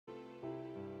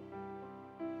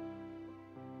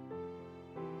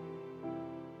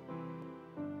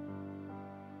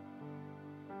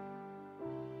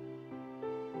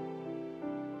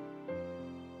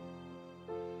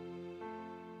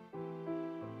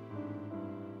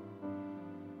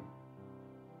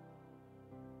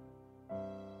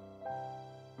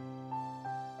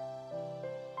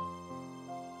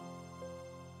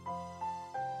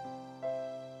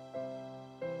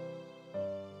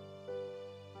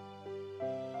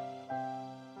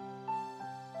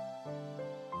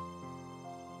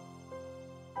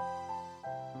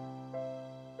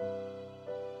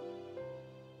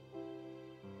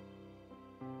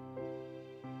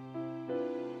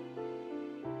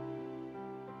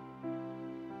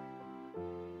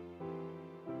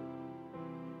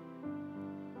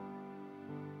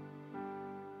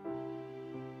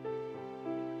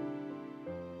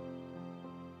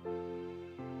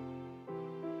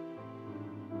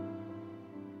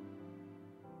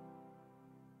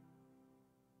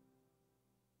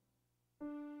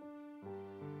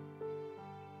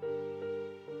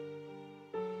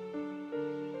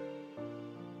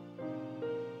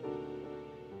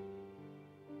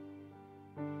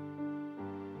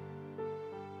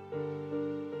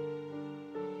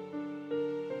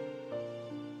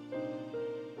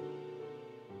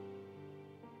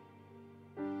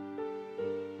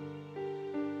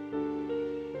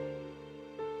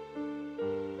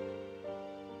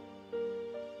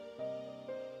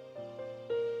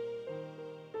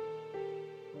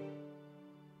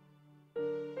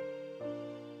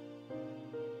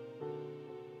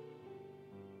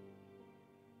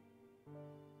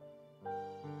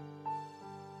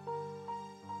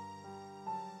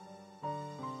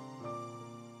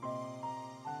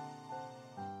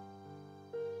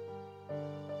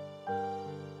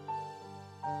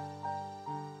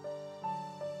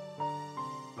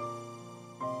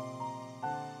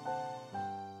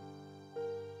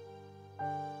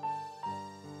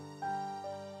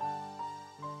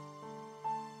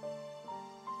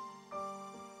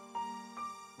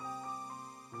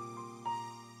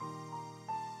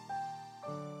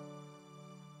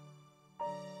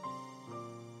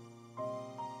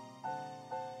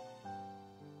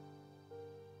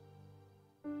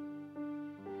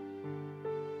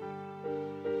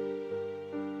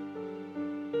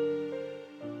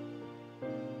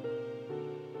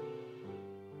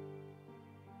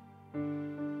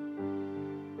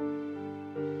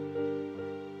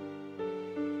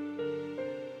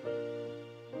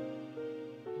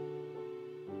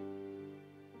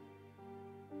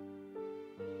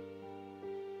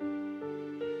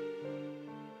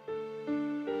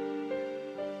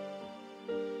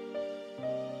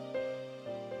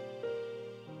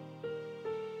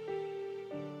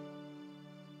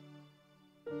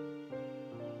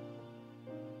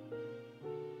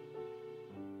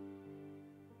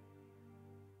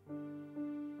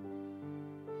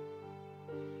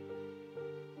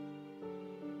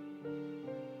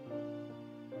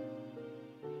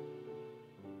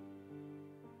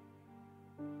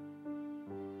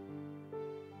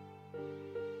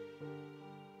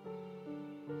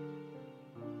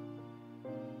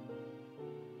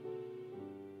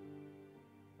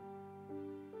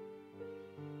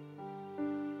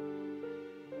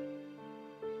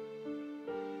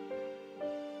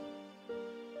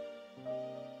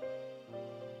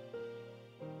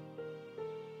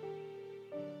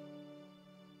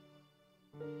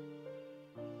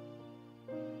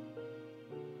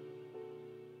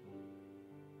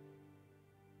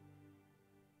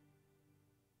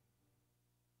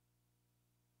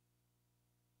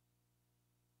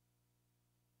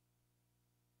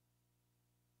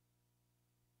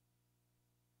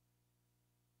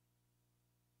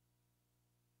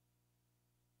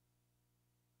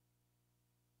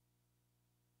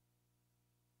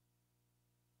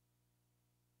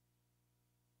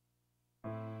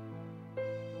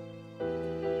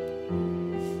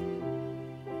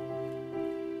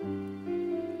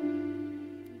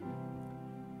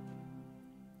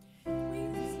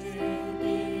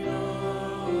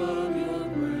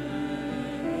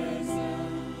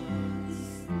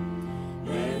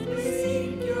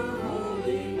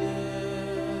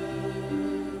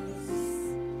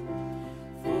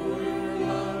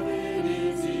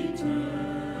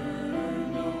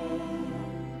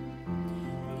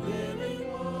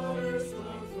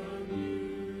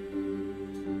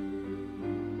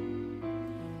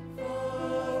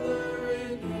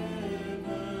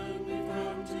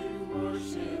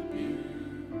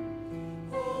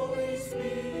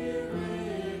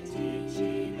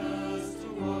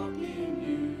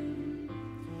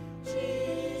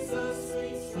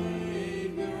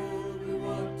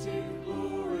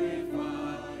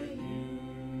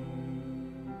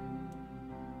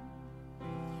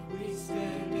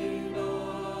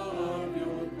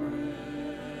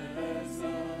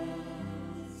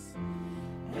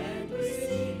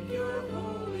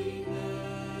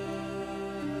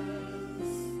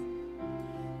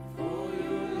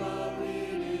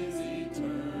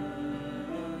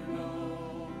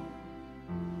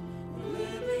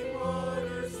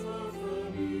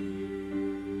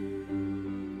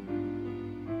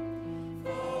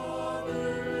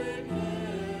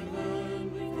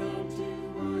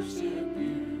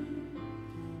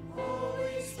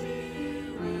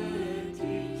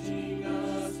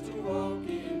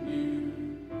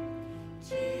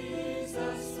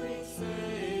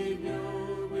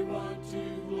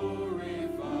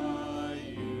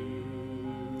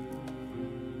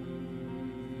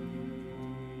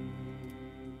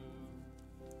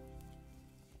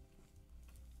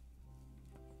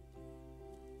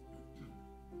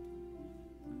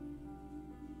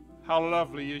How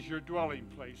lovely is your dwelling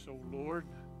place, O Lord.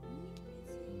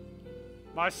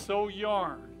 My soul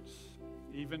yearns,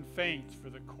 even faints, for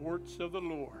the courts of the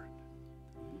Lord.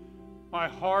 My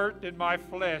heart and my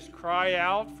flesh cry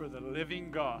out for the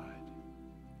living God.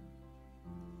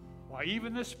 Why,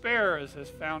 even the sparrows has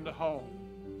found a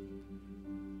home,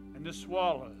 and the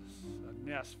swallows a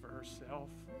nest for herself.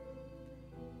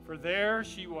 For there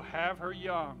she will have her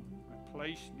young, and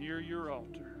placed near your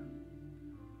altar.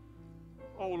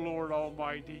 O Lord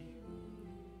Almighty,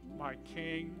 my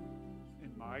King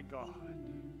and my God,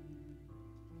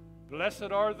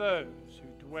 blessed are those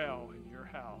who dwell in your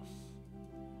house,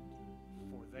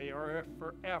 for they are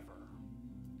forever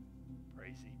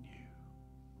praising you.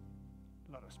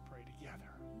 Let us pray together.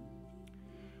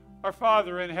 Our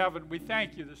Father in heaven, we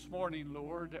thank you this morning,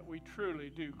 Lord, that we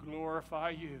truly do glorify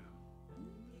you.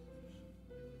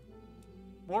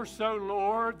 More so,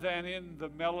 Lord, than in the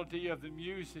melody of the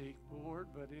music, Lord,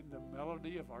 but in the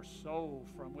melody of our soul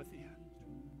from within.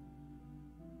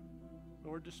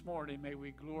 Lord, this morning may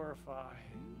we glorify,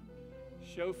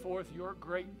 show forth your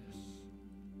greatness,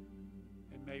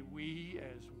 and may we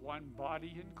as one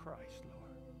body in Christ,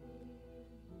 Lord,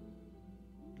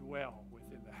 dwell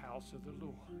within the house of the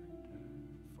Lord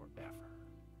forever.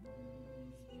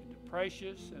 In the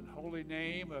precious and holy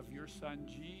name of your Son,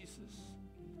 Jesus,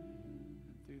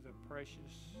 through the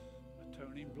precious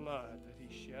atoning blood that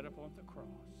he shed upon the cross,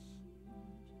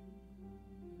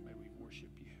 may we worship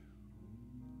you.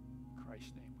 In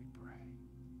Christ's name we pray.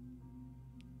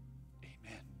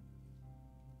 Amen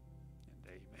and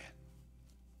amen.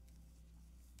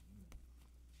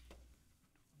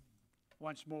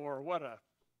 Once more, what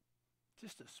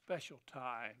just a special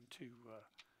time to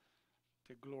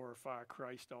glorify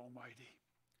Christ Almighty.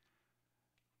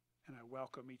 And I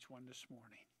welcome each one this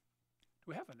morning.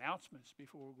 Do we have announcements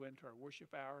before we go into our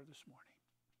worship hour this morning?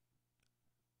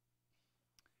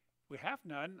 We have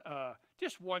none.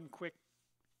 Just one quick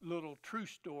little true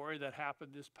story that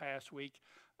happened this past week.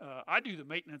 I do the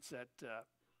maintenance at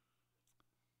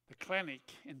the clinic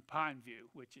in Pineview,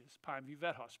 which is Pineview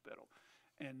Vet Hospital.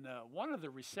 And one of the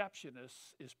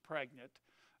receptionists is pregnant,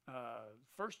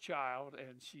 first child,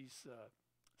 and she's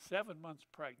 7 months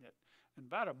pregnant. And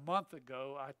about a month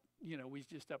ago, we was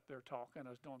just up there talking. I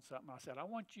was doing something. I said, I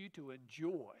want you to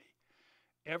enjoy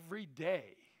every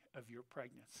day of your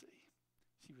pregnancy.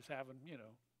 She was having,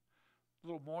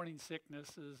 little morning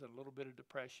sicknesses and a little bit of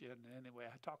depression. Anyway,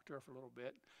 I talked to her for a little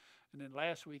bit. And then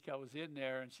last week I was in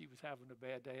there and she was having a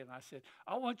bad day. And I said,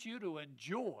 I want you to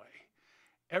enjoy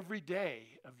every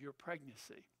day of your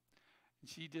pregnancy. And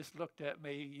she just looked at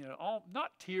me,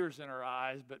 not tears in her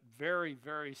eyes, but very,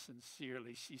 very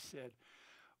sincerely. She said,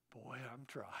 boy, I'm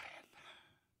trying.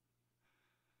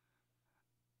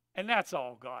 And that's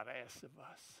all God asks of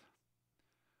us.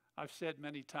 I've said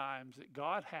many times that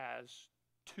God has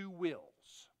two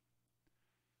wills.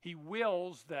 He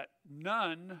wills that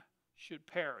none should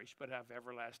perish but have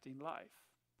everlasting life.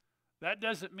 That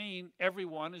doesn't mean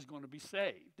everyone is going to be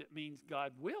saved. It means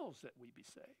God wills that we be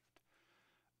saved.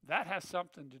 That has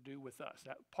something to do with us.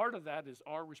 Part of that is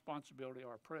our responsibility,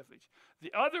 our privilege.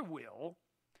 The other will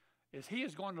is he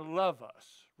is going to love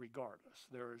us regardless.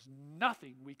 There is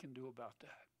nothing we can do about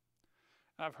that.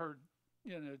 I've heard,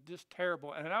 just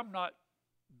terrible, and I'm not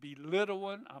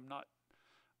belittling, I'm not,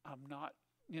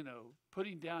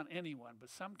 putting down anyone, but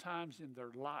sometimes in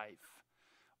their life,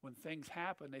 when things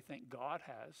happen, they think God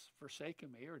has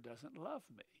forsaken me or doesn't love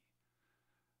me.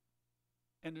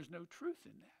 And there's no truth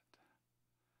in that.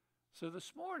 So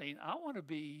this morning, I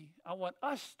want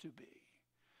us to be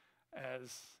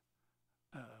as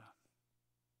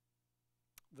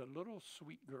the little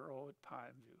sweet girl at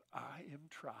Pineview. I am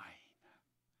trying.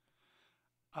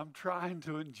 I'm trying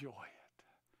to enjoy it.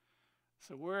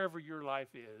 So wherever your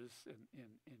life is in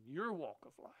your walk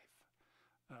of life,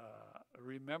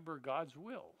 remember God's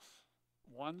wills.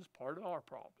 One's part of our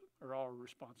problem or our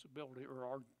responsibility or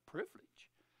our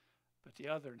privilege. But the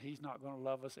other, and he's not going to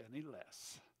love us any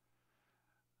less.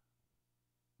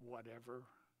 Whatever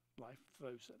life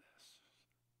throws at us.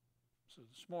 So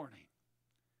this morning,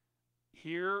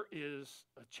 here is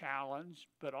a challenge,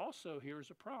 but also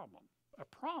here's a problem, a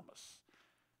promise.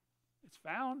 It's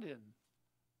found in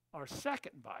our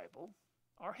second Bible,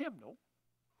 our hymnal.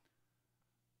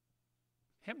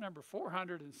 Hymn number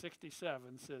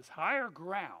 467 says, higher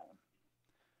ground.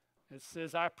 It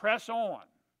says, I press on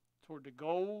toward the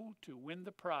goal to win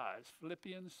the prize,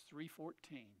 Philippians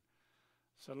 3:14.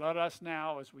 So let us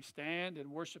now, as we stand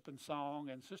in worship and song,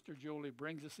 and Sister Julie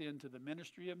brings us into the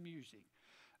ministry of music,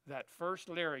 that first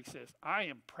lyric says, I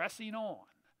am pressing on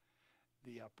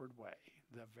the upward way,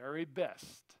 the very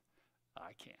best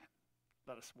I can.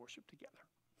 Let us worship together.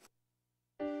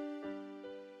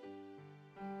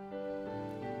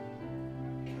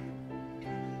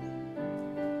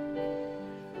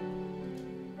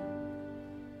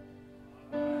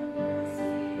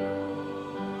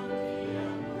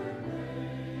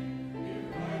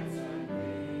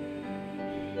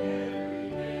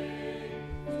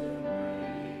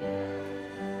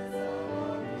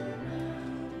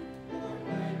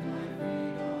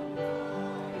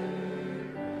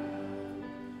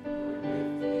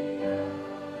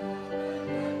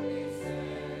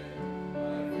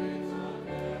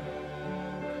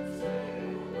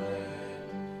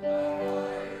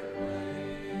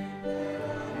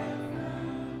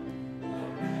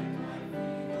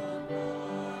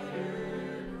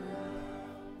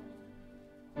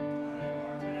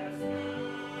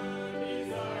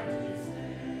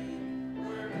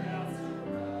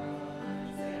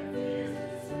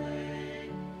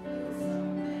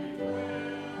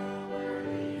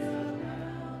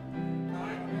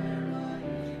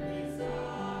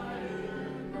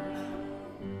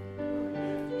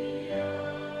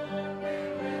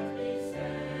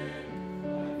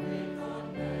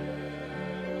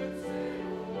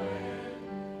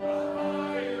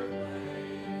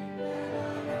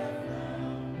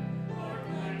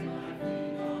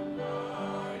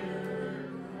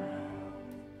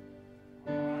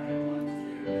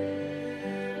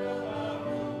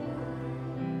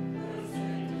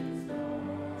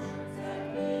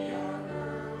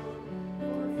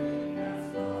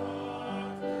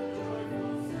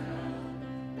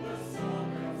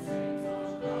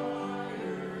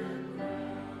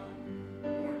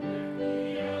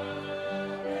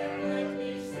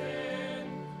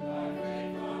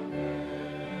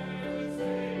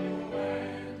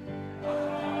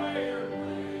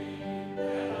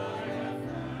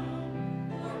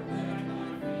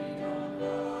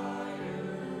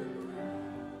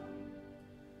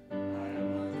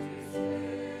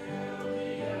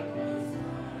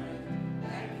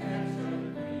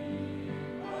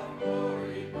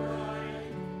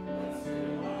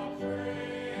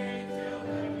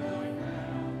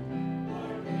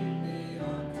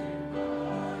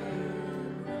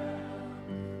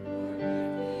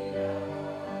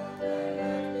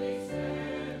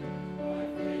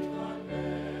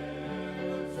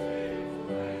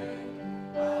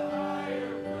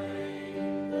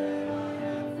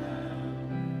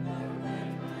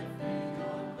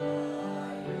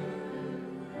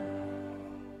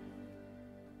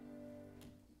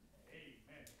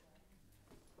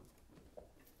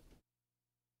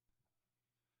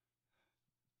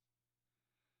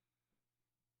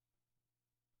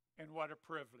 And what a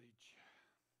privilege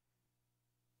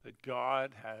that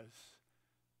God has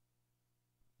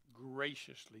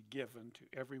graciously given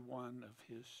to every one of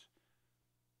his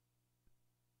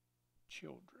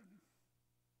children.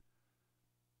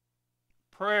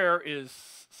 Prayer is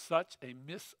such a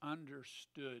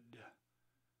misunderstood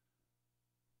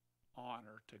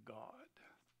honor to God.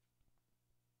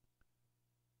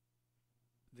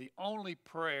 The only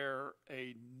prayer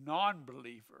a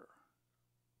non-believer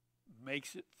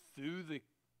makes it through the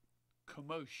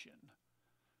commotion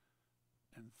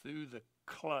and through the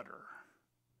clutter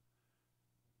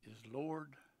is,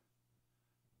 Lord,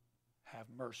 have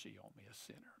mercy on me, a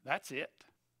sinner. That's it.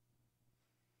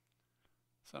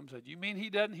 Some said, you mean he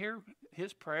doesn't hear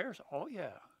his prayers? Oh,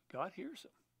 yeah, God hears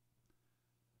them.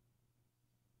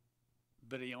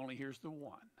 But he only hears the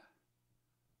one.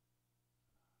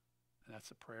 And that's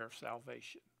the prayer of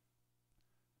salvation.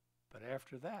 But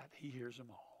after that, he hears them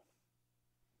all.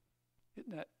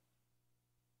 Isn't that?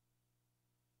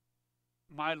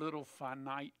 My little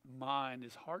finite mind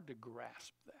is hard to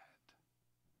grasp that.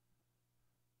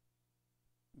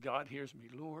 God hears me,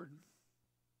 Lord,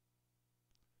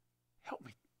 help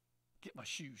me get my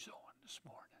shoes on this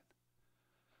morning.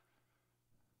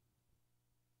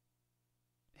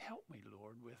 Help me,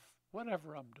 Lord, with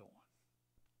whatever I'm doing.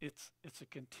 It's a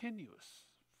continuous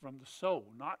from the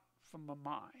soul, not from the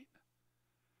mind.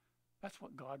 That's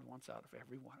what God wants out of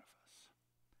every one of us.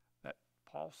 That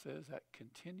Paul says, that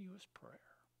continuous prayer.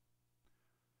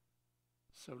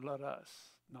 So let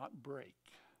us not break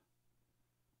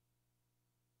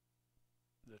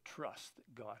the trust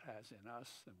that God has in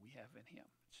us and we have in him.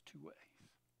 It's two ways.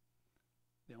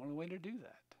 The only way to do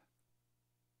that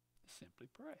is simply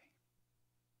pray.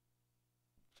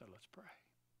 So let's pray.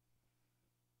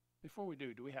 Before we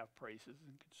do we have praises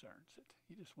and concerns that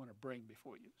you just want to bring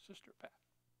before you? Sister Pat.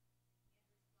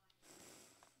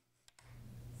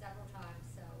 Several times,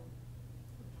 so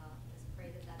just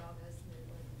pray that all goes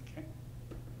smoothly. Okay.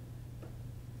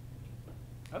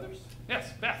 Others?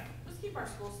 Yes, Beth. Was just keep our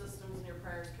school systems in your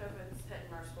prayers. COVID's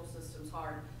hitting our school systems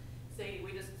hard. Sadie,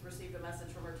 we just received a message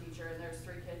from her teacher, and there's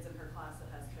 3 kids in her class that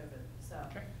has COVID. So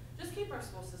just keep our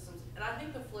school systems, and I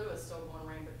think the flu is still going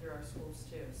rampant through our schools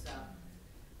too. So,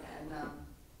 and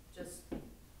just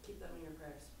keep them in your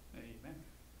prayers. Amen.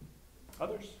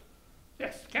 Others?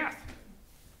 Yes, Kath.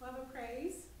 Love of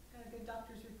praise. Got a good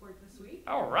doctor's report this week.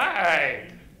 All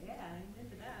right. Yeah, amen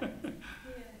to that.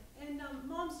 Yeah. And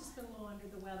Mom's just been a little under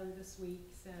the weather this week,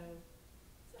 so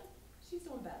she's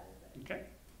doing better. But Okay.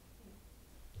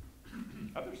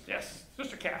 Others? Yes,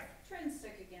 Sister Kath. Tren's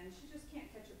sick again. She just can't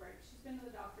catch a break. She's been to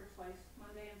the doctor twice,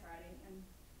 Monday and Friday, and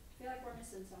I feel like we're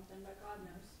missing something, but God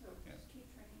knows. So just keep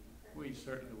training in prayer. We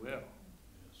certainly will.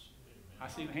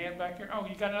 I see the hand back here. Oh,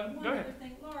 you got another? One Go ahead. other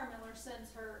thing, Laura Miller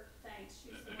sends her thanks.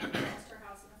 She's the one who lost her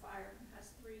house in a fire and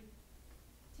has 3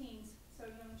 teens, so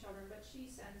young children, but she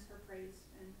sends her praise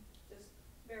and just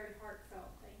very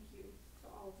heartfelt thank you to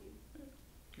all of you.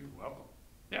 You're welcome.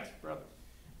 Yes, brother.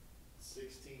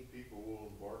 16 people will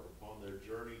embark upon their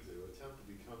journey to attempt to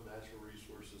become natural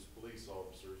resources police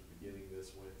officers beginning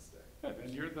this Wednesday. Good. And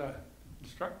you're the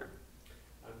instructor?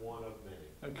 I'm one of many.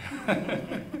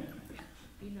 Okay.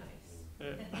 be nice.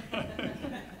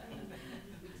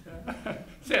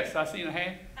 Sis, I seen a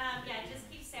hand. Yeah, just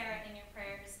keep Sarah in your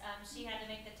prayers. She had to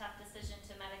make the tough decision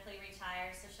to medically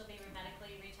retire, so she'll be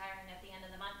medically retiring at the end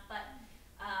of the month. But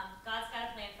God's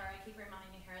got a plan for her. I keep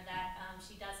reminding her that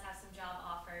she does have some job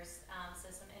offers,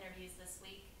 so some interviews this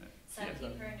week. So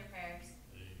keep her in your prayers.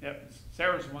 Yep,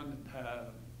 Sarah's the one that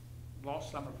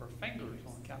lost some of her fingers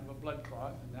on account of a blood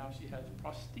clot, and now she has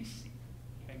prosthetic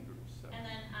fingers. So. And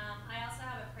then I also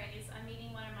have a praise. I'm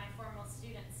meeting one of my formal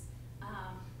students.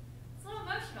 It's a little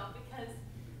emotional because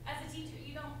as a teacher,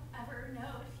 you don't ever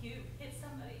know if you hit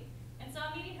somebody. And so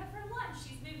I'm meeting her for lunch.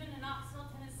 She's moving to Knoxville,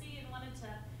 Tennessee, and wanted to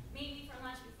meet me for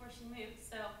lunch before she moved.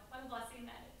 So what a blessing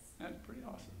that is. That's pretty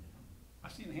awesome. I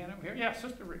seen a hand over here. Yeah,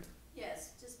 Sister Rita.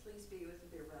 Yes, just please be with the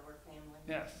Beer Beller family.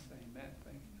 Yes, amen.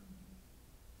 Thank you.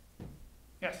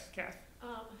 Yes, Kath.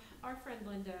 Our friend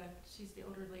Linda, she's the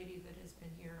older lady that has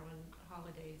been here on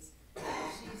holidays.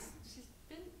 She's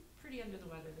been pretty under the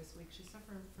weather this week. She's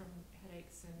suffering from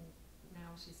headaches, and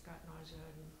now she's got nausea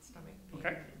and stomach pain.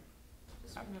 Okay.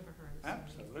 Just remember her. In the sermon.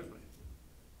 Absolutely.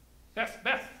 Yes,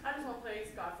 Beth. I just want to praise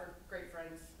God for great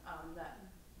friends that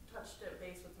touched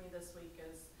base with me this week,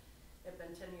 as it's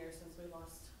been 10 years since we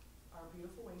lost our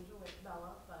beautiful angel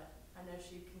Bella, but I know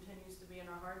she continues to be in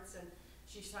our hearts, and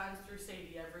she shines through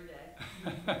Sadie every day.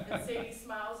 And Sadie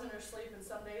smiles in her sleep, and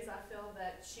some days I feel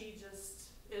that she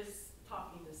just is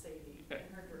talking to Sadie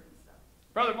in her dreams. So.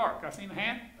 Brother Mark, I seen a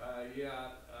hand.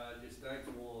 Yeah, just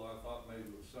thankful. I thought maybe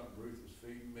it was something Ruth was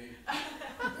feeding me. I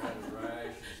had a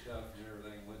rash and stuff and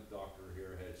everything. Went to doctor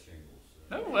here, had shingles. So.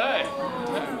 No way.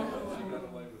 She got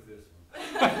away with this one.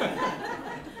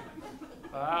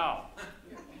 Wow.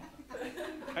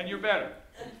 And you're better.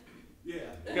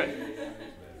 Yeah. Good. Yeah, it's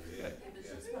better.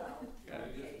 Yeah.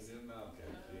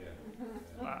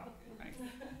 Wow. Thank you.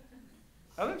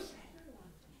 Others?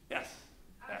 Yes.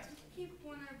 Yes. Keep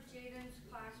one of Jaden's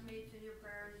classmates in your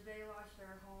prayers. They lost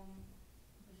their home.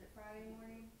 Was it Friday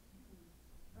morning?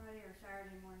 Friday or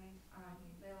Saturday morning.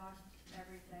 They lost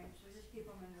everything. So just keep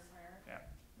them in your prayer. Yeah.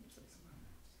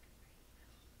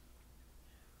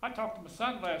 I talked to my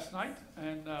son last night,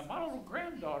 and my little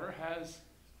granddaughter has,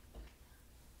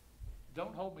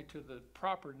 don't hold me to the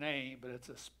proper name, but it's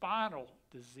a spinal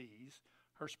disease.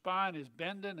 Her spine is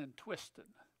bending and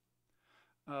twisting,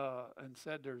 and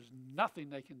said there's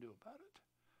nothing they can do about it.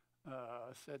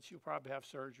 Said she'll probably have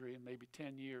surgery in maybe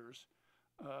 10 years,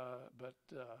 but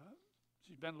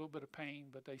she's been a little bit of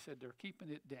pain, but they said they're keeping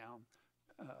it down.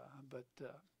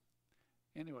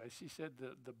 Anyway, she said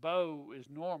the bow is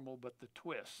normal, but the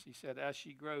twist, she said as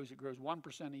she grows, it grows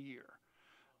 1% a year.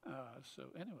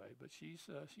 So anyway, but she's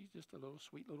just a little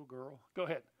sweet little girl. Go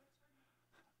ahead.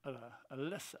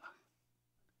 Alyssa.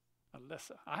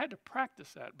 I had to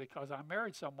practice that because I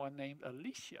married someone named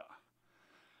Alicia.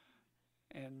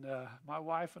 And my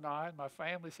wife and I and my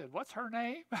family said, what's her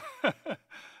name?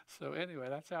 So anyway,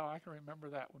 that's how I can remember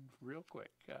that one real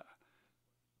quick.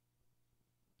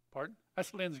 Pardon?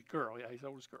 That's Lynn's girl. Yeah, he's the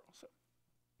oldest girl. So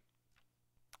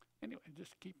anyway,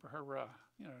 just keep her,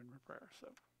 in her prayer. So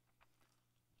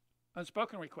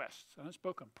unspoken requests,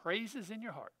 unspoken praises in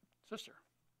your heart, sister.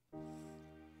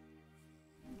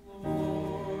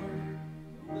 Lord,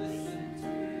 listen to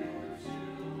your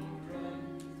children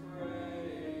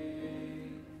pray.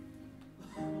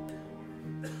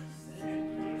 Lord, send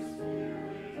your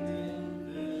spirit in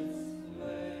this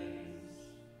place.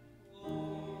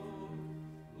 Lord,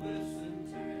 listen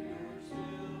to your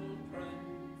children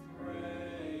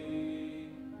pray.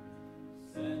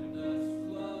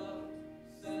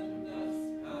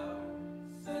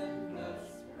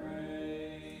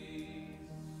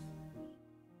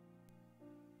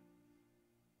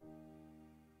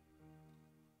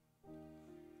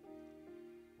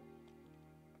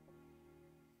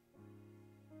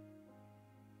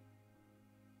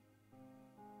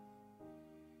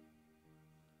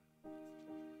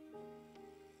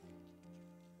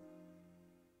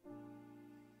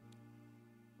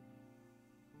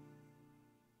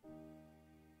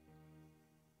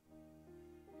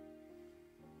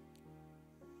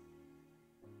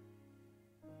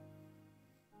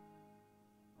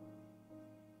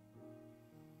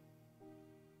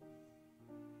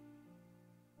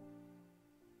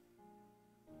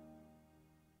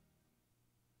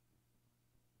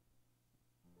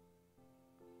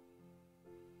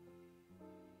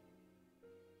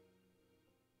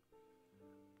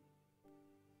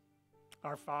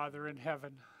 Our Father in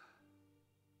heaven,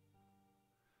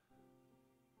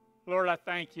 Lord, I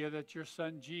thank you that your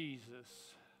Son Jesus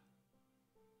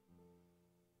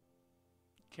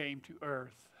came to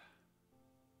earth.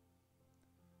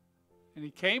 And he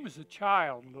came as a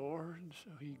child, Lord, and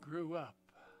so he grew up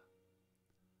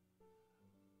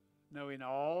knowing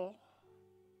all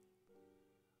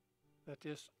that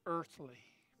this earthly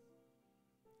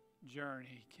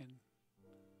journey can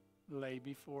lay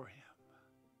before him.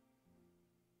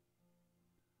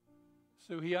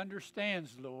 So he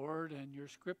understands, Lord, and your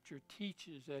scripture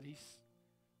teaches that he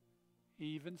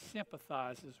even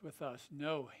sympathizes with us,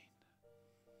 knowing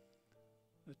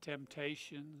the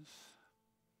temptations,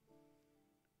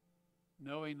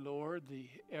 knowing, Lord, the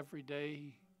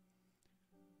everyday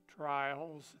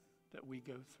trials that we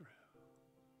go through.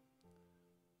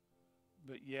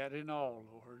 But yet in all,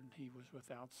 Lord, he was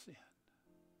without sin.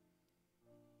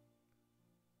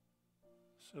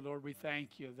 So, Lord, we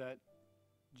thank you that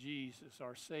Jesus,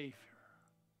 our Savior,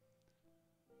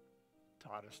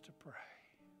 taught us to pray.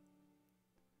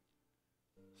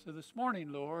 So this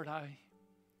morning, Lord, I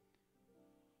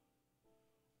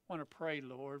want to pray,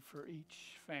 Lord, for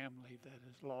each family that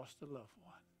has lost a loved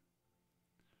one.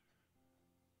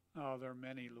 Oh, there are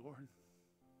many, Lord.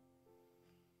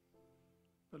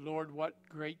 But Lord, what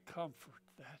great comfort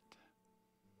that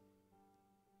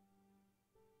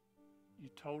you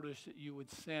told us that you would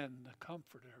send the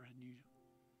Comforter, and you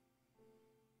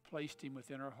placed him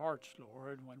within our hearts,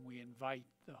 Lord, when we invite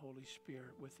the Holy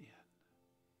Spirit within.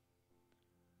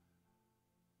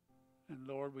 And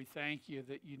Lord, we thank you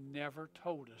that you never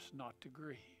told us not to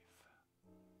grieve,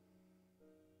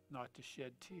 not to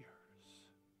shed tears.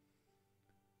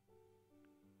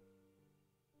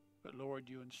 But Lord,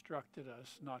 you instructed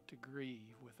us not to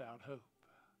grieve without hope,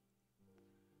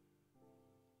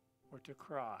 or to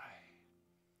cry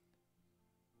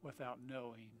without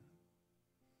knowing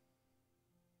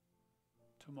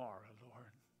tomorrow,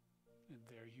 Lord. And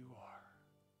there you are.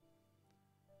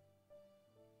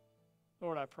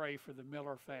 Lord, I pray for the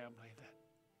Miller family that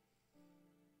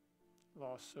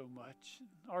lost so much.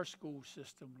 Our school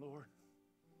system, Lord.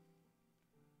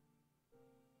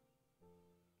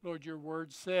 Lord, your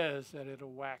word says that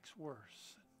it'll wax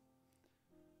worse.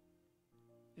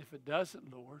 If it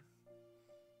doesn't, Lord,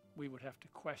 we would have to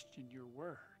question your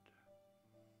word.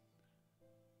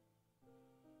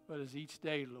 But as each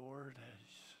day, Lord, as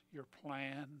your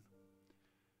plan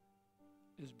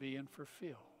is being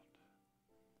fulfilled,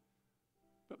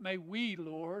 but may we,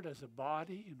 Lord, as a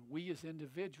body, and we as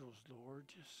individuals, Lord,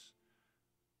 just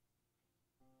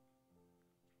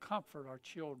comfort our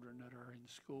children that are in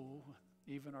school,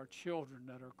 even our children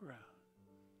that are grown.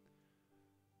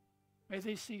 May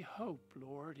they see hope,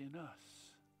 Lord, in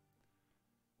us.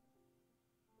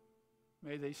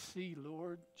 May they see,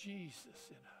 Lord, Jesus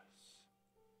in us.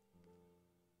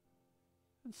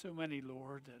 And so many,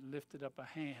 Lord, that lifted up a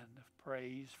hand of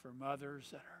praise for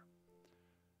mothers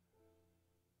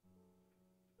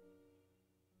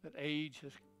that age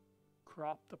has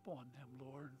cropped upon them,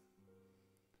 Lord.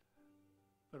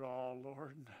 But all,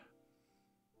 Lord,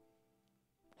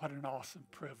 what an awesome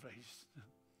privilege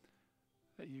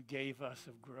that you gave us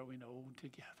of growing old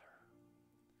together.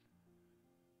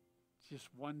 Just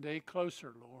one day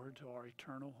closer, Lord, to our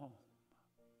eternal home.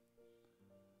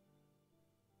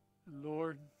 And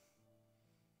Lord,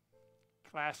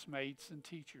 classmates and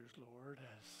teachers, Lord,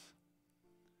 as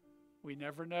we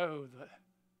never know that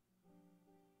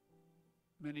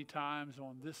many times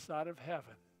on this side of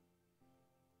heaven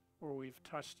where we've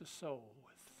touched a soul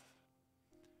with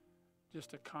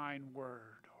just a kind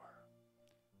word, or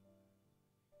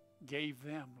gave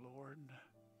them, Lord,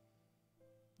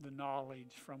 the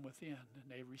knowledge from within, and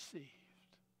they received.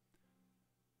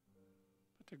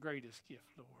 But the greatest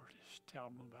gift, Lord, is tell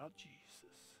them about Jesus.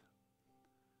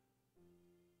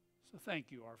 So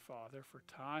thank you, our Father, for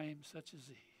times such as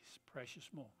these, precious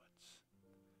moments,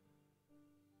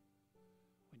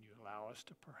 when you allow us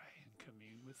to pray and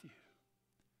commune with you.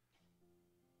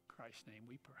 In Christ's name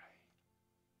we pray.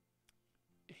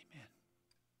 Amen.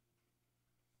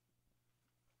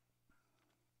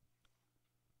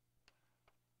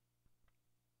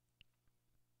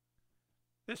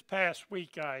 This past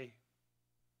week, I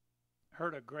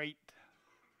heard a great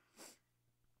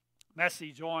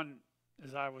message on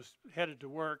as I was headed to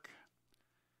work.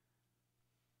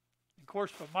 Of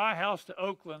course, from my house to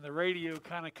Oakland, the radio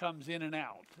kind of comes in and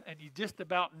out, and you just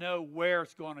about know where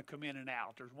it's going to come in and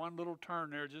out. There's one little turn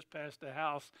there just past the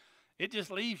house. It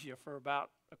just leaves you for about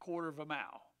a quarter of a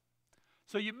mile.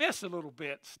 So you miss a little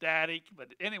bit static, but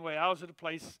anyway, I was at a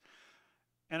place,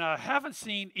 and I haven't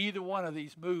seen either one of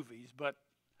these movies, but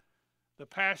the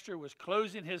pastor was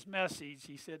closing his message,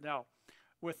 he said, now,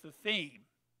 with the theme.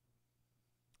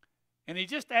 And he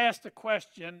just asked a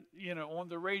question, on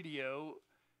the radio,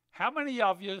 how many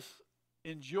of you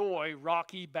enjoy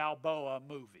Rocky Balboa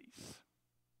movies?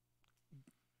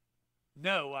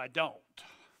 No, I don't.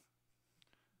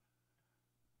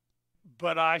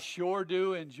 But I sure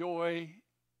do enjoy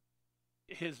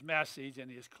his message and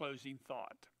his closing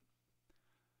thought.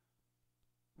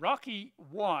 Rocky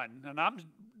won, and I'm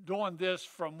doing this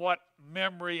from what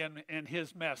memory and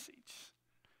his message.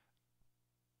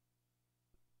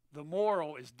 The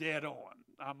moral is dead on.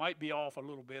 I might be off a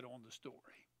little bit on the story.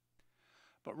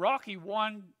 But Rocky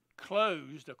 1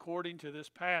 closed, according to this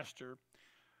pastor,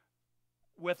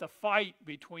 with a fight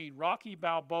between Rocky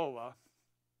Balboa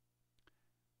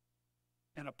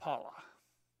and Apollo.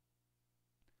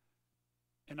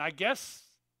 And I guess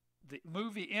the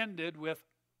movie ended with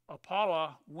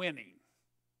Apollo winning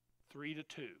 3-2.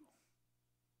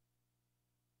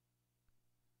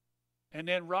 And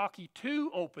then Rocky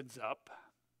 2 opens up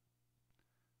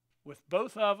with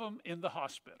both of them in the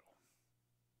hospital.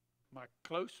 Am I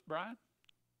close, Brian?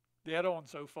 Dead on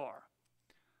so far.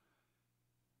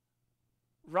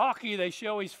 Rocky, they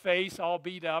show his face all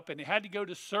beat up, and he had to go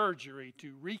to surgery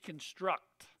to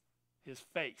reconstruct his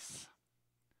face.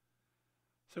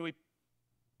 So he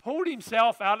pulled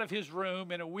himself out of his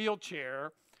room in a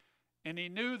wheelchair, and he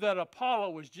knew that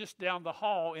Apollo was just down the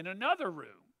hall in another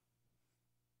room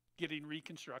getting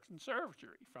reconstruction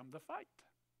surgery from the fight.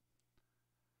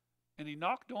 And he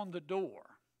knocked on the door,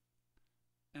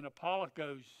 and Apollo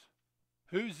goes,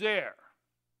 "Who's there?"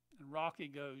 And Rocky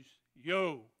goes,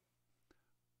 "Yo,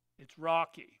 it's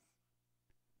Rocky."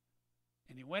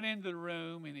 And he went into the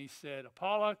room and he said,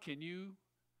 "Apollo, can you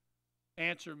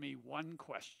answer me one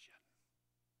question?"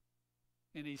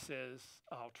 And he says,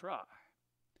 "I'll try."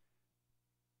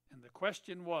 And the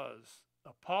question was,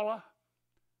 "Apollo,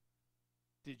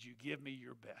 did you give me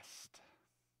your best?"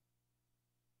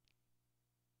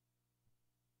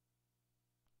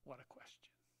 What a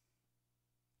question.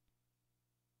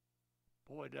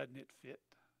 Boy, doesn't it fit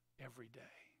every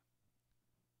day.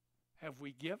 Have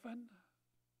we given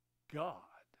God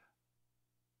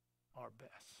our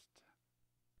best?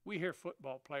 We hear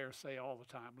football players say all the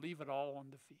time, leave it all on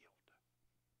the field.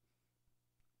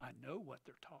 I know what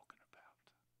they're talking about.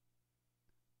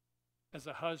 As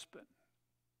a husband,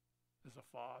 as a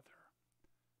father,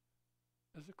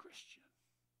 as a Christian.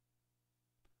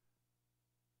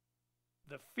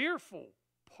 The fearful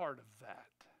part of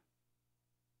that,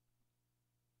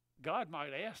 God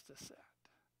might ask us that.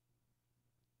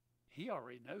 He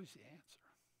already knows the answer.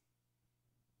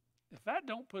 If that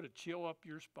don't put a chill up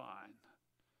your spine,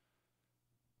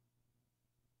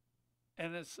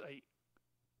 and it's a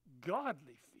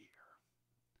godly fear,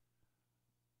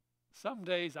 some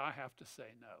days I have to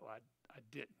say, no, I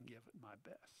didn't give it my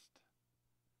best.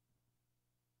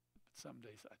 But some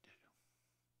days I do.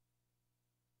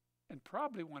 And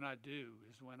probably when I do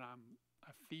is when I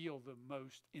feel the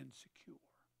most insecure.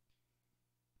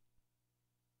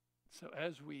 So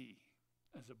as we,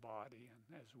 as a body,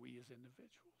 and as we as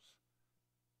individuals,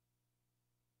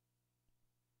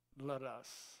 let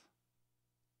us,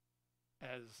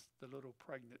 as the little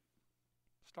pregnant,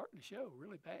 starting to show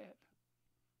really bad.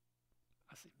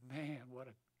 I say, man,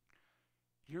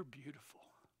 you're beautiful.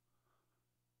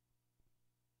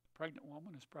 A pregnant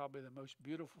woman is probably the most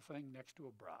beautiful thing next to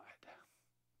a bride.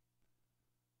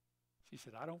 She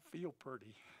said, I don't feel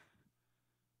pretty.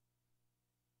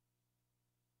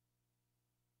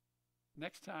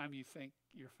 Next time you think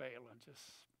you're failing, just,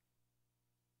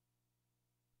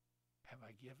 have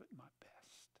I given my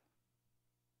best?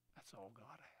 That's all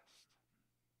God asked.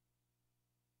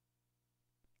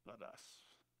 Let us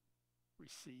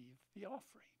receive the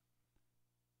offering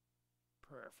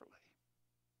prayerfully.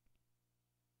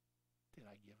 Did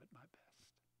I give it my best?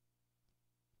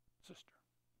 Sister,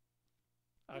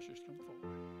 ushers come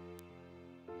forward.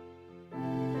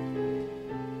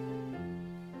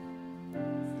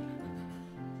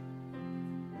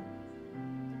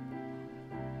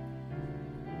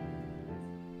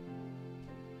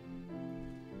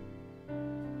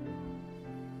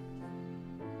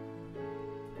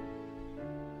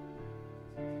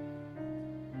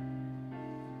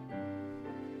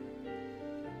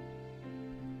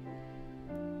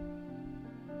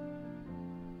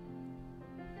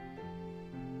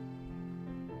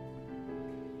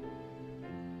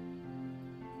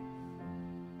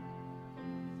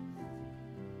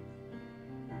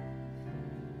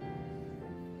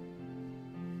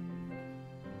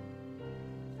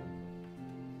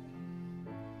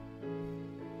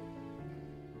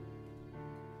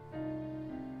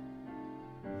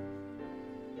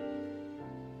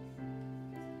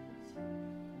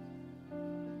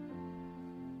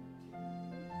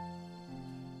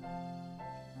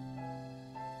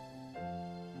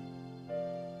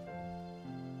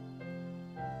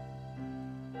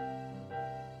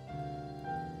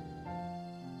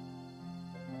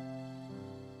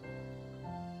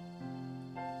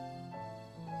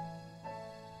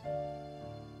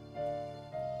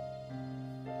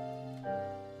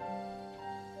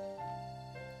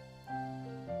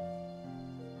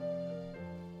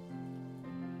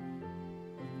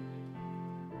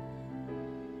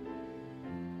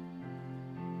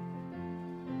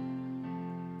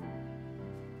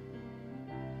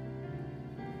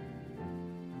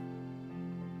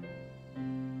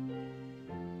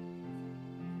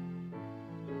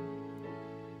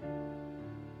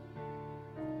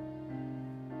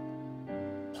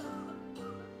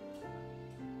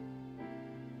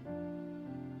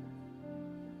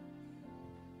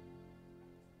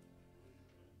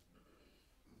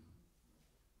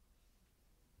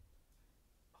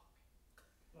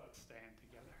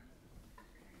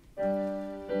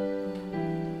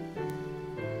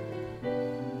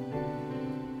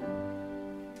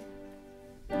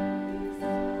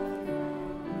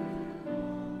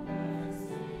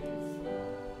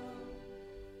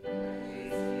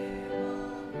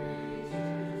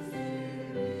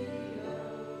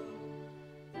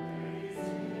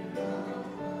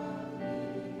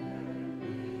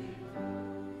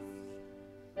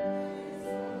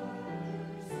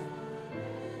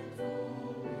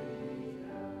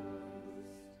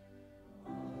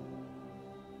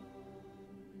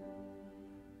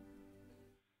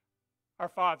 Our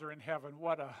Father in heaven,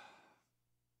 what a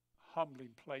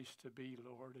humbling place to be,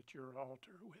 Lord, at your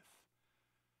altar with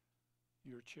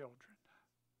your children.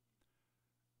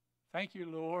 Thank you,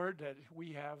 Lord, that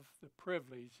we have the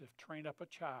privilege of training up a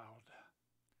child.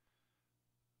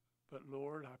 But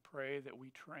Lord, I pray that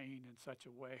we train in such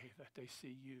a way that they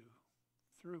see you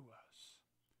through us.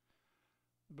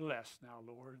 Bless now,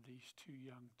 Lord, these two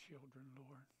young children,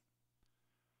 Lord.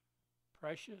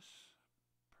 Precious,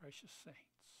 precious saints.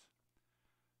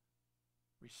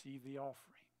 Receive the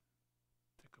offering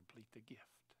to complete the gift.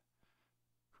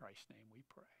 In Christ's name we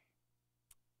pray.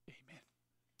 Amen.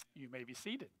 You may be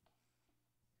seated.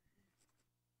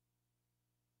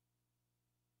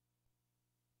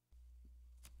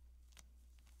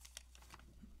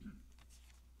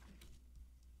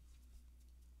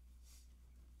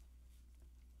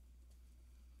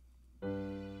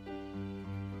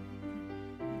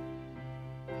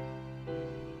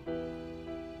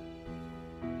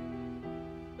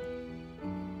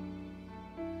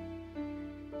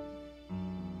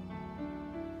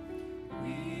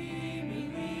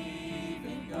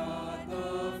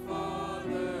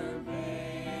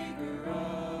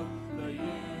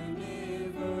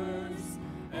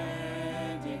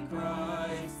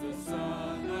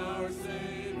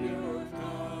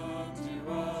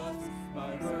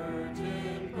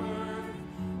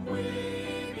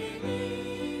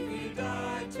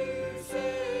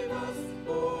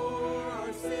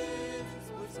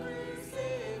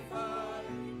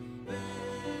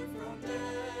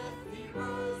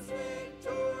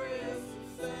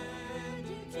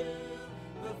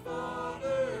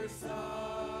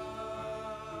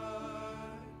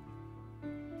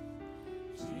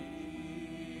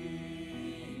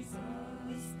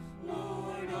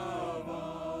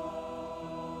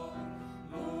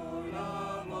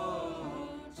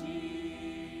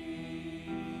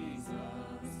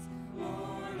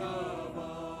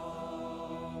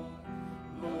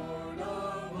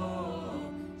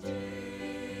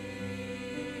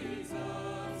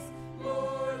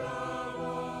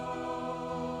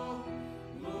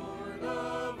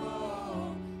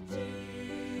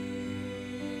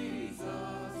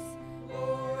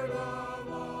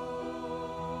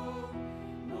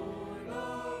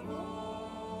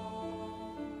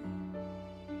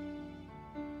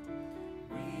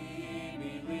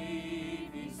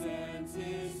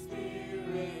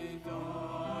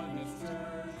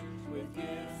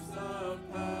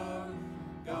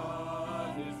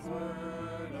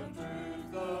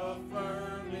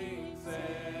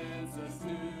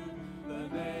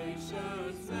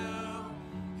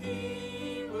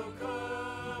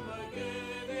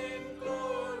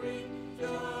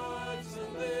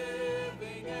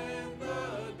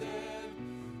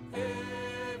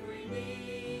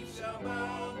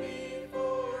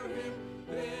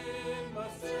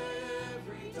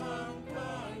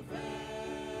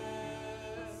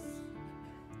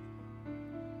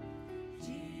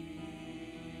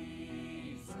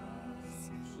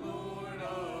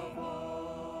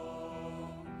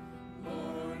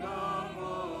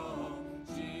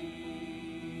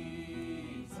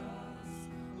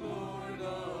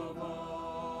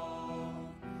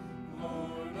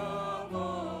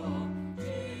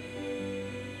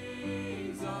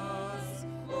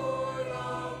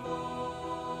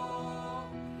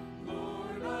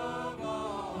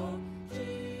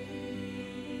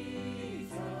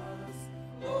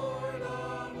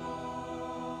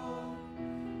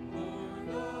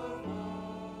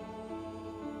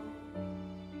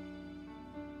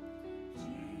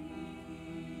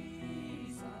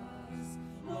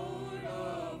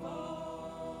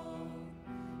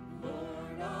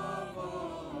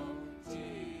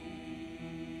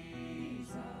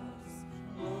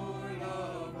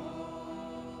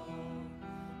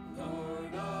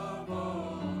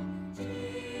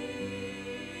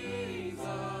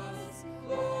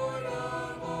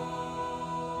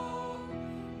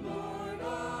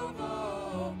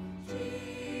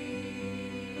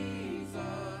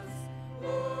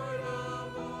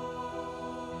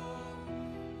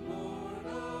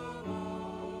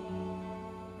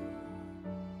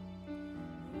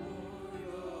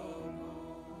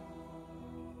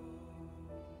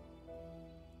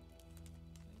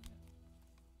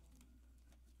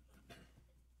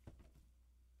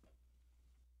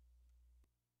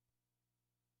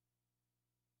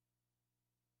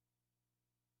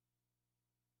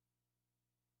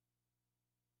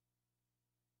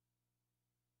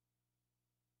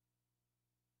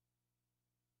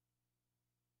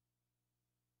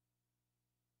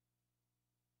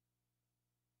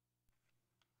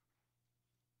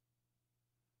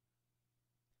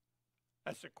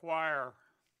 As the choir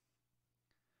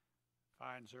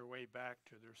finds their way back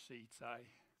to their seats, I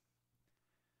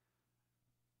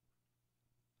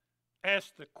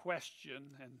asked the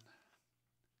question, and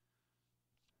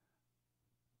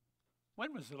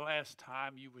when was the last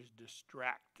time you was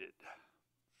distracted?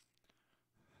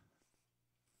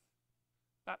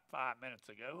 About 5 minutes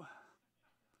ago.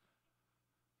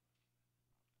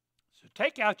 So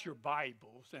take out your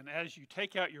Bibles, and as you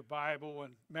take out your Bible,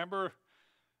 and remember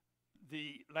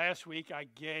last week I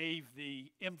gave the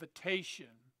invitation,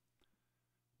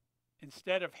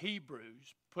 instead of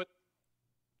Hebrews, put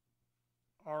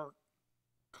our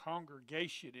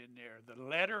congregation in there, the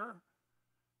letter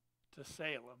to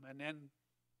Salem, and then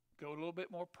go a little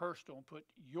bit more personal and put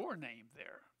your name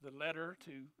there, the letter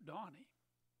to Donnie.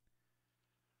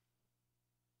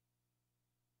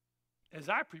 As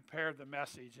I prepare the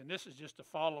message, and this is just a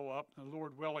follow-up, the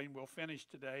Lord willing, we'll finish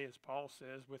today, as Paul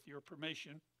says, with your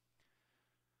permission.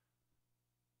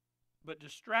 But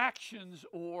distractions,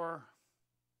 or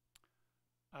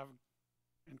I've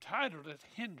entitled it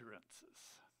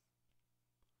Hindrances.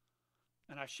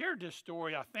 And I shared this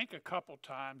story, I think, a couple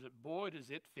times, that boy, does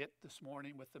it fit this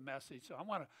morning with the message. So I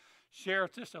want to share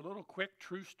just a little quick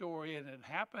true story, and it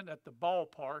happened at the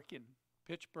ballpark in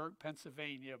Pittsburgh,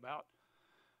 Pennsylvania, about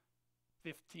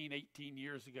 15, 18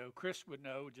 years ago. Chris would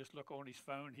know, just look on his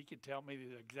phone. He could tell me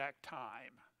the exact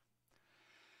time.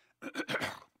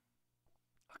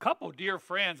 A couple dear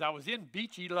friends, I was in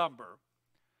Beachy Lumber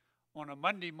on a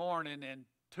Monday morning, and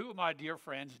two of my dear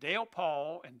friends, Dale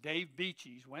Paul and Dave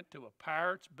Beaches, went to a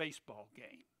Pirates baseball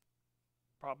game.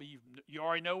 Probably you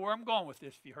already know where I'm going with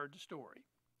this if you heard the story.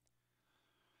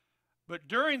 But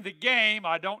during the game,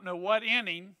 I don't know what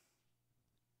inning,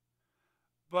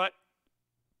 but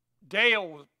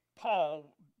Dale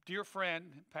Paul, dear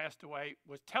friend, passed away,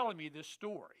 was telling me this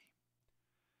story.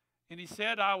 And he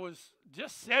said, I was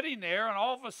just sitting there, and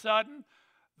all of a sudden,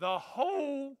 the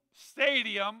whole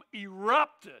stadium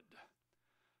erupted.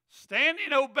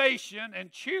 Standing ovation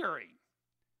and cheering.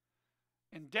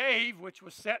 And Dave, which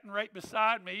was sitting right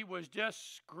beside me, was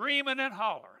just screaming and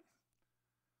hollering.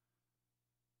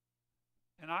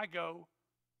 And I go,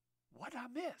 what'd I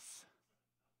miss?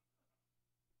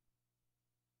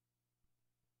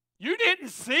 You didn't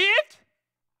see it?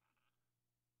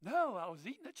 No, I was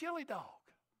eating a chili dog.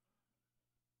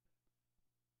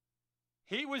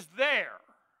 He was there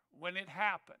when it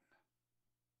happened.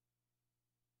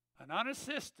 An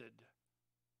unassisted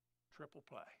triple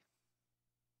play.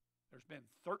 There's been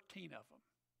 13 of them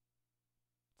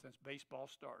since baseball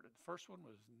started. The first one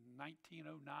was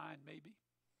 1909, maybe.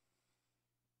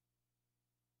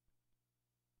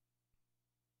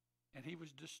 And he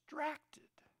was distracted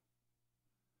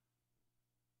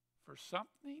for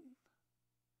something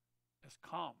as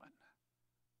common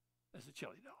as a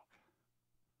chili dog.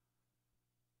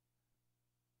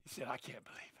 He said, I can't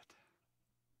believe it.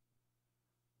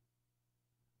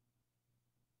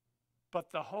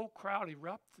 But the whole crowd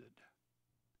erupted.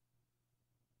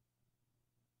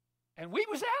 And we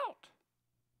was out.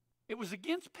 It was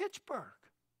against Pittsburgh.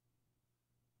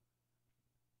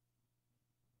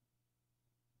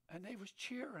 And they was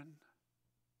cheering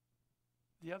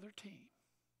the other team.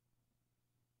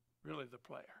 Really the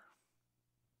player.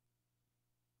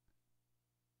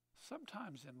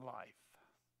 Sometimes in life,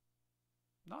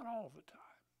 not all the time,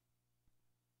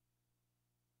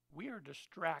 we are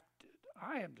distracted.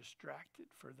 I am distracted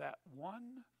for that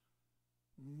one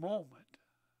moment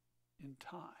in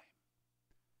time.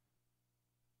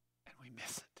 And we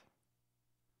miss it.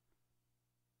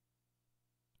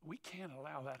 We can't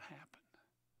allow that happen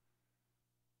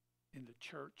in the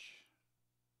church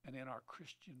and in our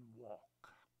Christian walk.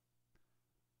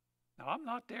 Now, I'm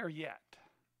not there yet.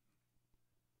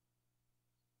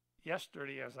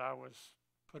 Yesterday, as I was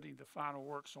putting the final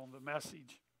works on the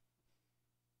message,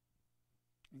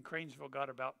 in Cranesville got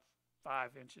about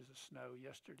 5 inches of snow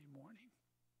yesterday morning.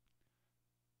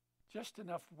 Just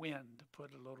enough wind to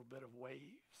put a little bit of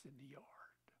waves in the yard.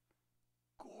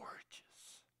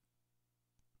 Gorgeous.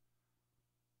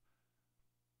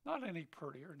 Not any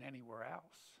prettier than anywhere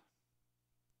else.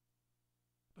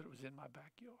 But it was in my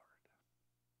backyard.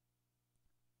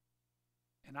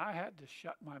 And I had to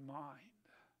shut my mind.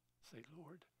 Say,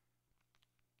 Lord,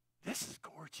 this is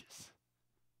gorgeous.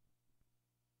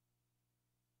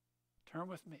 Turn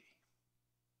with me.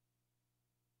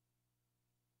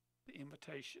 The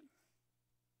invitation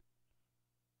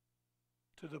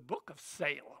to the book of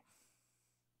Salem.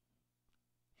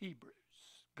 Hebrews,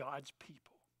 God's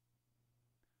people.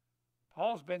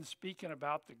 Paul's been speaking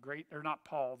about the great, or not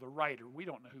Paul, the writer. We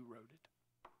don't know who wrote it.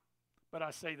 But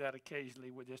I say that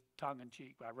occasionally with just tongue in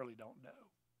cheek, but I really don't know.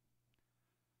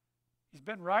 He's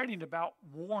been writing about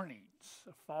warnings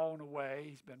of falling away.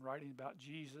 He's been writing about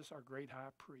Jesus, our great high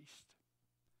priest.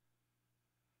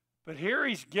 But here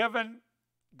he's given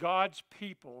God's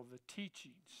people the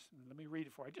teachings. And let me read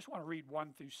it for you. I just want to read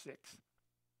 1 through 6,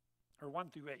 or 1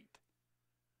 through 8.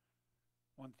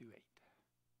 1 through 8.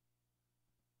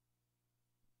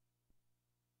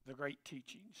 The great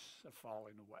teachings of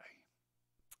falling away.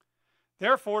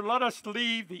 Therefore, let us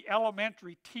leave the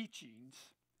elementary teachings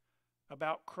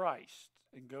about Christ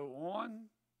and go on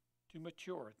to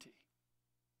maturity,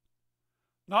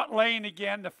 not laying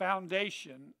again the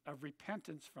foundation of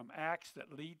repentance from acts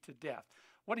that lead to death.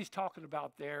 What he's talking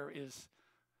about there is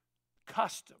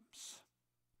customs,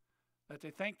 that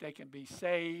they think they can be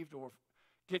saved or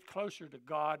get closer to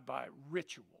God by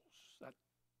rituals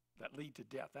that lead to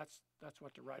death. That's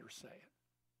what the writer's saying.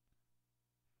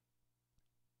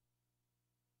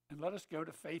 And let us go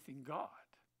to faith in God.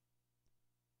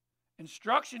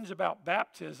 Instructions about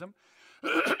baptism,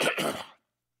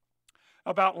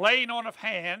 about laying on of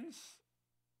hands,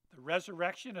 the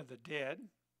resurrection of the dead,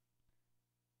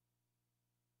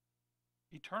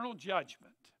 eternal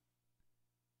judgment,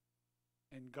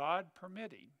 and God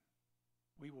permitting,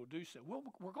 we will do so.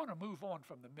 We're going to move on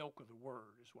from the milk of the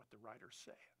word, is what the writer's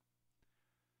saying.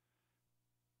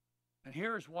 And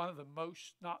here is one of the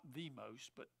most, not the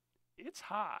most, but it's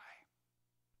high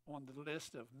on the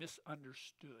list of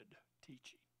misunderstood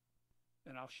teaching.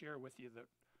 And I'll share with you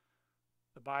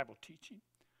the Bible teaching.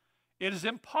 It is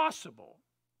impossible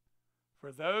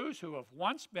for those who have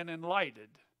once been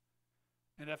enlightened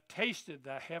and have tasted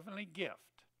the heavenly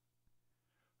gift,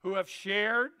 who have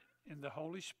shared in the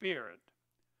Holy Spirit,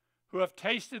 who have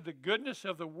tasted the goodness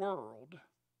of the world,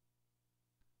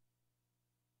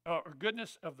 or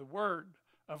goodness of the Word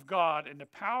of God and the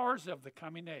powers of the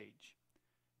coming age,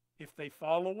 if they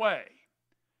fall away,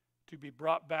 to be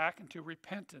brought back into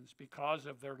repentance because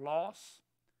of their loss,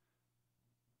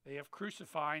 they have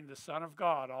crucified the Son of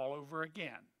God all over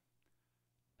again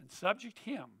and subject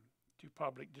him to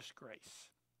public disgrace.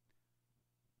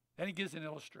 Then he gives an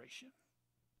illustration.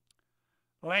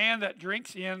 Land that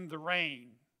drinks in the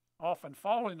rain, often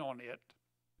falling on it,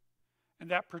 and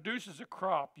that produces a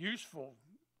crop useful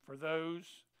for those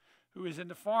who is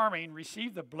into farming,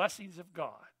 receive the blessings of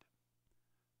God.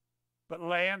 But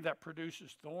land that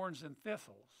produces thorns and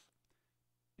thistles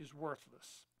is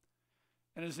worthless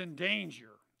and is in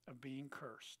danger of being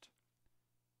cursed.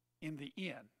 In the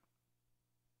end,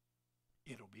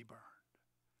 it'll be burned.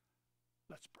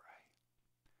 Let's pray.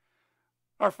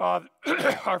 Our Father,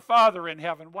 our Father in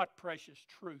heaven, what precious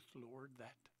truth, Lord,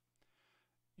 that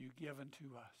you've given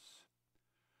to us.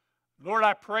 Lord,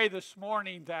 I pray this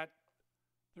morning that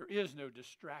there is no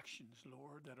distractions,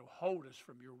 Lord, that will hold us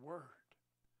from your word.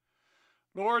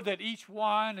 Lord, that each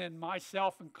one, and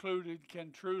myself included,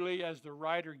 can truly, as the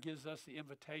writer gives us the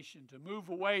invitation, to move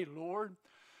away, Lord,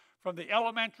 from the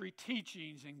elementary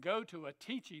teachings and go to a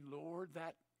teaching, Lord,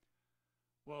 that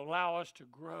will allow us to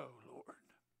grow, Lord.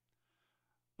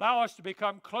 Allow us to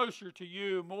become closer to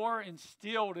you, more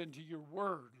instilled into your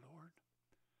word, Lord.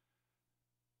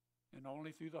 And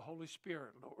only through the Holy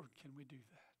Spirit, Lord, can we do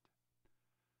that.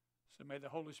 So may the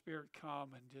Holy Spirit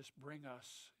come and just bring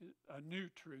us a new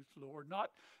truth, Lord.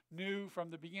 Not new from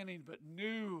the beginning, but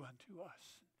new unto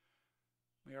us.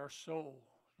 May our soul,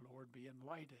 Lord, be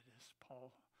enlightened as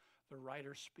Paul, the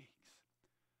writer, speaks.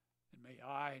 And may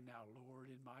I now, Lord,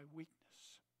 in my weakness,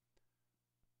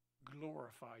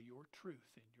 glorify your truth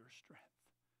in your strength.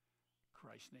 In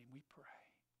Christ's name we pray.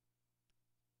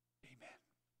 Amen.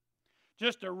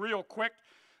 Just a real quick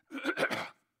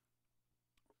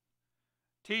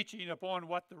teaching upon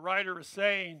what the writer is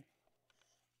saying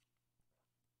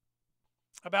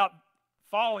about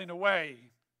falling away.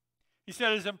 He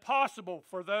said, it is impossible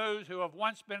for those who have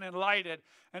once been enlightened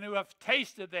and who have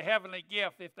tasted the heavenly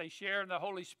gift, if they share in the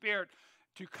Holy Spirit,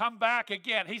 to come back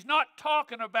again. He's not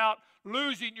talking about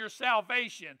losing your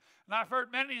salvation. And I've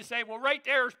heard many say, well, right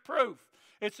there is proof.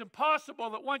 It's impossible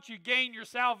that once you gain your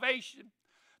salvation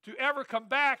to ever come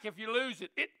back if you lose it.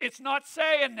 It's not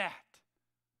saying that.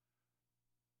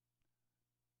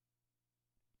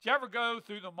 Did you ever go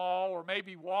through the mall or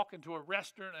maybe walk into a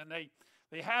restaurant and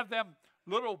they have them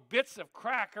little bits of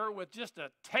cracker with just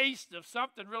a taste of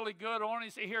something really good on it?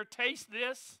 You say, here, taste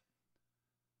this.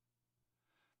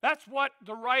 That's what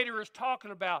the writer is talking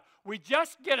about. We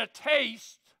just get a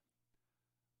taste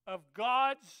of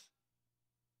God's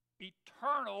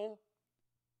eternal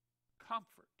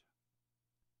comfort.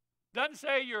 Doesn't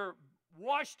say you're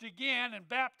washed again and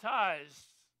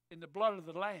baptized in the blood of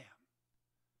the Lamb.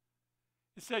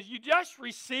 It says you just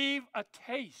receive a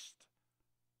taste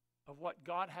of what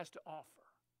God has to offer.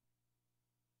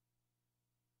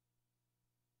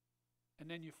 and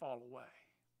then you fall away.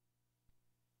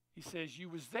 He says you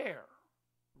was there,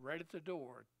 right at the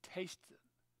door, tasted.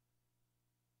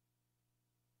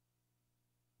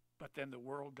 But then the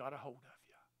world got a hold of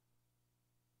you.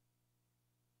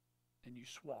 And you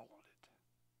swallowed it.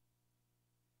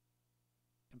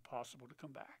 Impossible to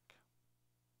come back.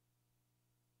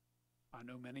 I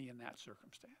know many in that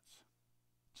circumstance.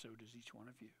 So does each one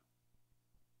of you.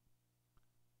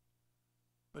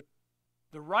 But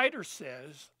the writer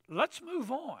says, let's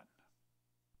move on.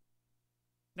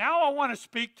 Now I want to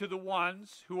speak to the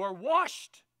ones who are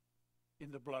washed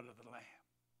in the blood of the Lamb.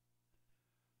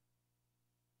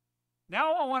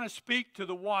 Now I want to speak to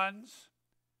the ones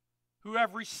who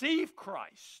have received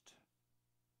Christ.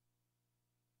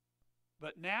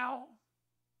 But now,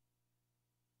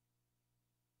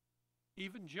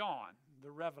 even John,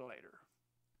 the Revelator,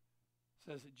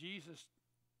 says that Jesus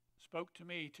spoke to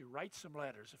me to write some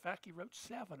letters. In fact, he wrote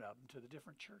 7 of them to the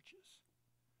different churches.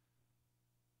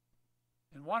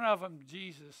 And one of them,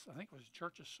 Jesus, I think it was the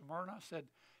Church of Smyrna, said,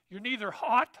 you're neither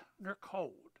hot nor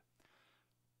cold.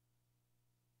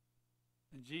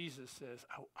 And Jesus says,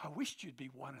 I wished you'd be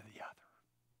one or the other.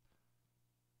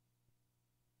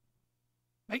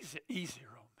 Makes it easier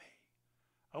on me.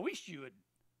 I wish you would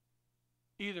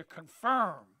either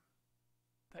confirm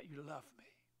that you love me.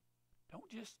 Don't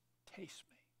just taste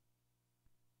me.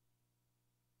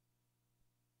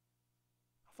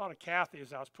 I thought of Kathy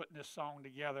as I was putting this song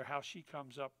together, how she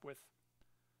comes up with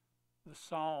the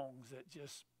songs that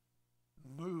just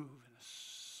move in a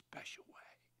special way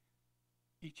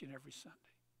each and every Sunday.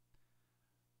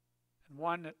 And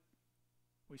one that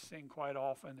we sing quite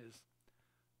often is,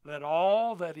 let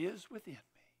all that is within me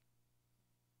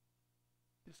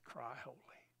just cry holy.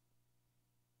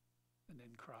 And then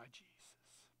cry Jesus.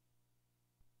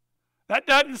 That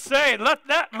doesn't say, let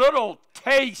that little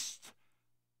taste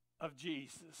of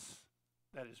Jesus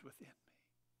that is within me.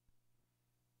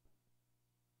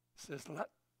 It says, let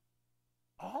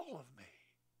all of me,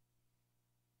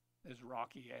 as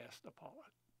Rocky asked Apollo,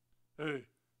 hey,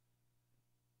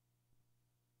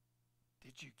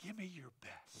 did you give me your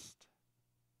best?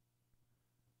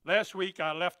 Last week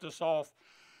I left us off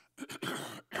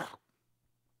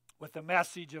with a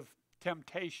message of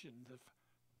temptation,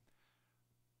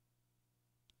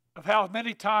 of how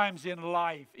many times in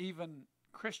life, even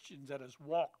Christians that has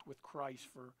walked with Christ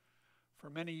for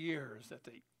many years, that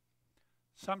they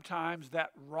sometimes that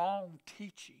wrong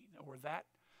teaching or that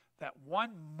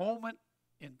one moment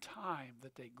in time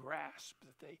that they grasp,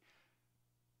 that they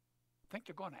think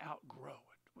they're going to outgrow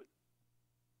it.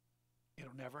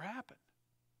 It'll never happen.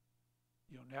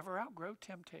 You'll never outgrow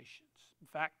temptations. In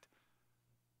fact,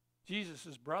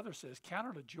 Jesus' brother says,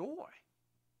 count it a joy.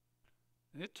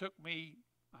 And it took me,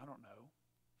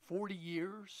 40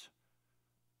 years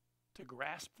to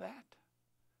grasp that.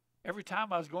 Every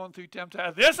time I was going through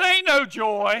temptation, this ain't no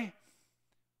joy.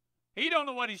 He don't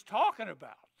know what he's talking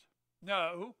about.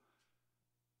 No.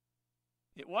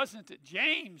 It wasn't that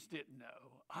James didn't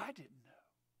know. I didn't know.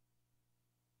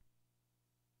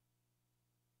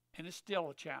 And it's still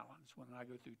a challenge when I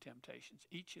go through temptations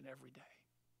each and every day.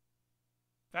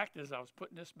 In fact, as I was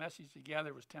putting this message together,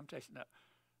 it was temptation. Now,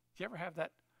 did you ever have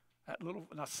that little...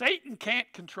 Now, Satan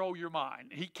can't control your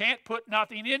mind. He can't put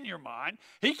nothing in your mind.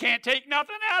 He can't take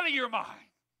nothing out of your mind.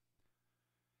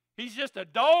 He's just a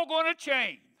dog on a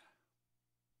chain.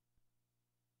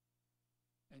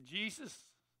 And Jesus,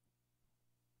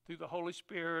 through the Holy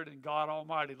Spirit and God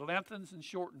Almighty, lengthens and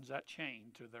shortens that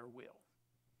chain to their will.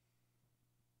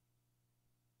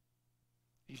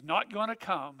 He's not going to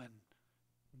come and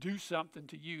do something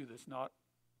to you that's not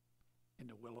in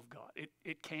the will of God.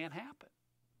 It can happen.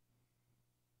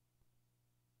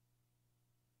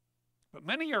 But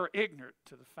many are ignorant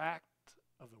to the fact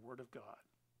of the Word of God.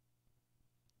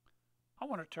 I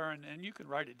want to turn, and you can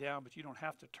write it down, but you don't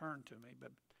have to turn to me.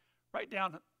 But write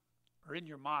down, or in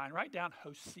your mind, write down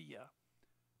Hosea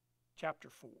chapter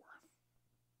 4,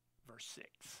 verse 6.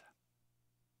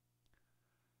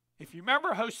 If you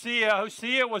remember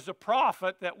Hosea was a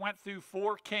prophet that went through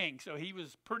 4 kings. So he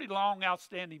was a pretty long,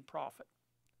 outstanding prophet.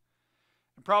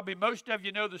 And probably most of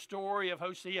you know the story of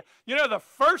Hosea. You know the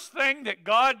first thing that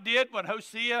God did when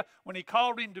he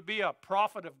called him to be a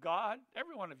prophet of God?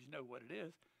 Every one of you know what it is.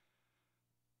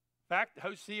 In fact,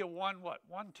 Hosea 1,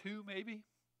 2 maybe?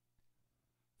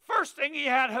 First thing he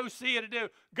had Hosea to do,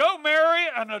 go marry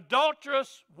an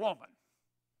adulterous woman.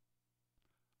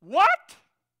 What?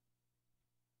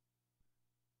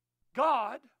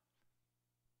 God,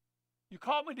 you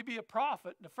called me to be a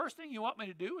prophet, and the first thing you want me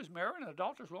to do is marry an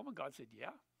adulterous woman? God said, yeah,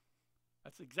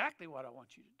 that's exactly what I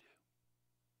want you to do.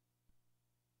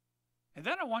 And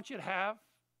then I want you to have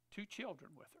 2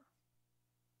 children with her.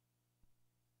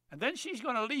 And then she's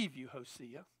going to leave you,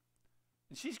 Hosea,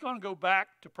 and she's going to go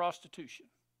back to prostitution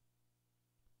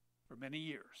for many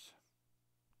years.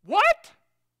 What?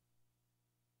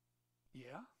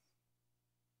 Yeah.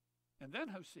 And then,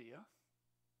 Hosea,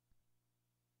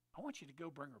 I want you to go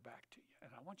bring her back to you,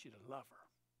 and I want you to love her.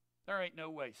 There ain't no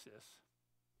way, sis.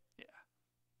 Yeah.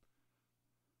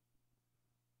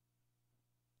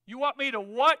 You want me to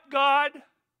what, God?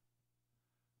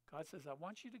 God says, I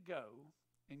want you to go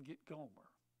and get Gomer.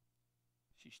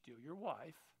 She's still your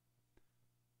wife,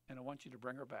 and I want you to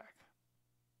bring her back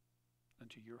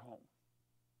into your home.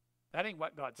 That ain't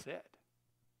what God said.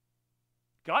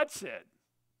 God said,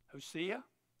 Hosea,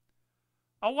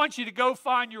 I want you to go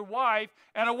find your wife,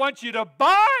 and I want you to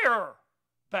buy her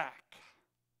back.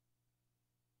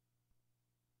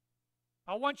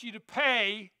 I want you to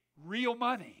pay real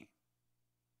money,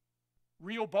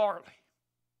 real barley.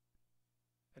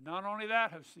 And not only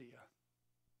that, Hosea,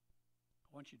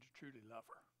 I want you to truly love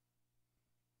her.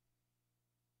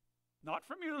 Not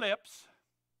from your lips,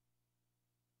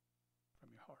 from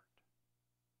your heart.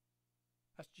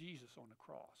 That's Jesus on the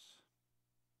cross.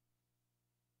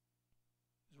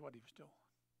 This is what he was doing.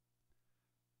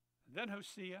 And then,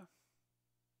 Hosea,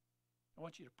 I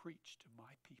want you to preach to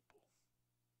my people.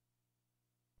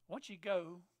 I want you to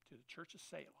go to the church of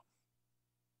Salem.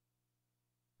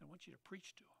 I want you to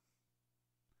preach to them.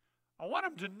 I want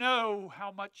them to know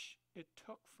how much it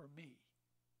took for me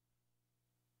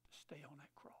to stay on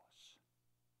that cross.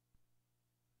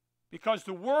 Because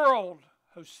the world,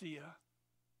 Hosea,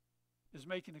 is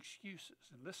making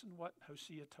excuses. And listen what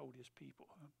Hosea told his people,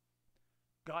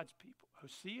 God's people.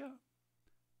 Hosea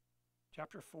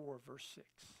chapter 4, verse 6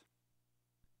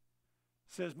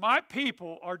 says, my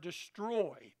people are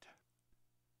destroyed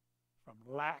from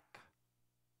lack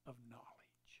of knowledge.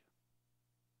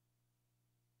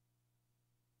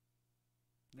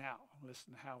 Now,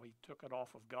 listen to how he took it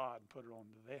off of God and put it on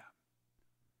to them.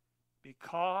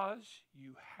 Because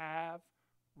you have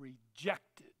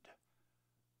rejected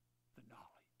the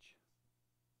knowledge.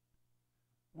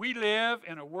 We live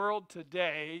in a world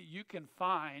today you can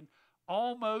find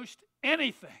almost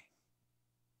anything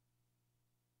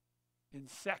in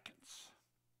seconds.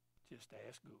 Just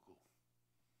ask Google.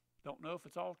 Don't know if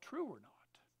it's all true or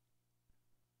not.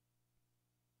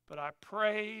 But I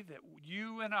pray that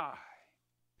you and I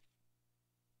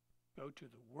go to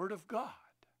the Word of God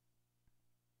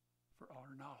for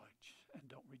our knowledge and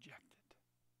don't reject it.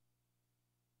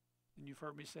 And you've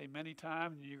heard me say many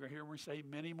times, and you're going to hear me say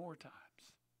many more times.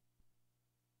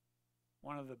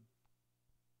 One of the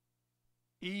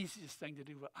easiest thing to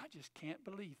do, I just can't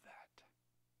believe that.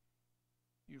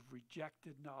 You've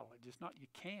rejected knowledge. It's not you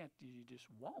can't, you just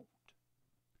won't.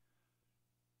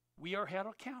 We are held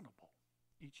accountable,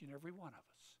 each and every one of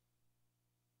us,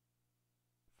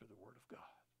 for the Word of God.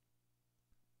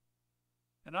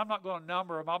 And I'm not going to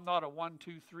number them. I'm not a 1,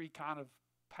 2, 3 kind of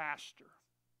pastor.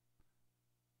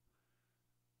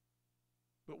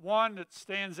 But one that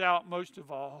stands out most of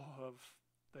all of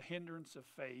the hindrance of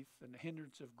faith and the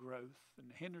hindrance of growth and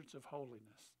the hindrance of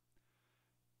holiness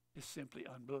is simply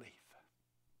unbelief.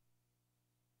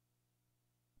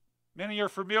 Many are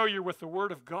familiar with the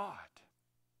Word of God,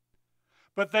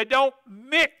 but they don't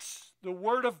mix the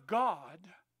Word of God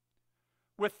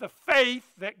with the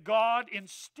faith that God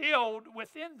instilled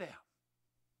within them.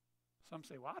 Some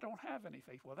say, well, I don't have any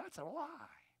faith. Well, that's a lie.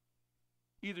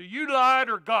 Either you lied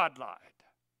or God lied.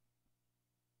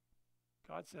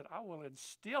 God said, I will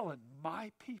instill in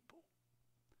my people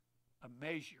a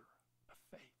measure of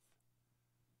faith.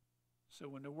 So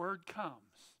when the word comes,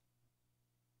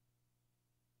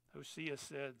 Hosea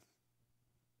said,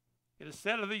 it is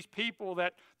said of these people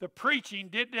that the preaching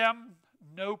did them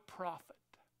no profit.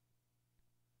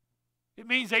 It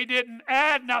means they didn't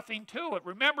add nothing to it.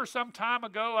 Remember some time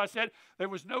ago I said there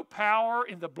was no power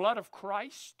in the blood of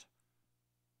Christ?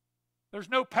 There's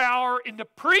no power in the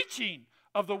preaching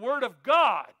of the Word of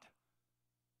God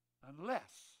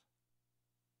unless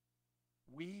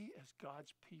we as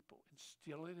God's people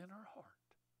instill it in our heart,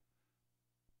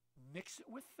 mix it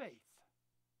with faith,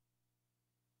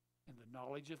 and the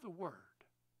knowledge of the Word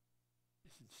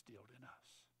is instilled in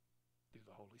us through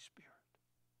the Holy Spirit.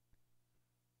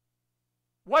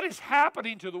 What is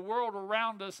happening to the world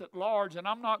around us at large, and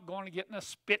I'm not going to get in a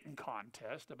spitting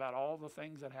contest about all the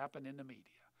things that happen in the media.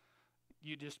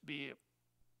 You just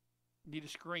need a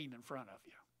screen in front of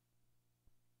you.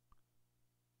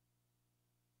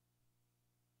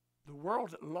 The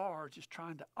world at large is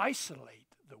trying to isolate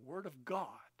the Word of God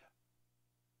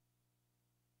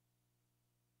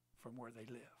from where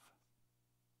they live.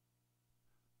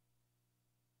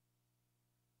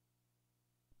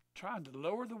 trying to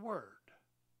lower the word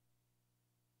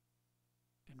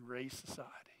and raise society.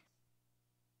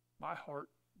 My heart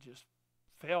just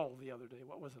fell the other day.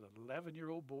 What was it, an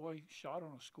 11-year-old boy shot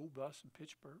on a school bus in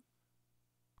Pittsburgh?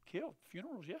 Killed.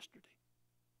 Funerals yesterday.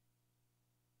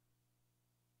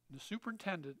 And the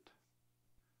superintendent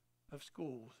of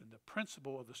schools and the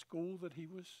principal of the school that he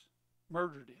was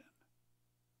murdered in,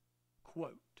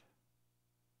 quote,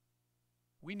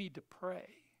 "We need to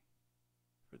pray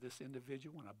for this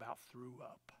individual," and about threw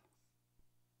up.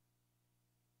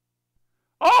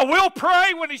 Oh, we'll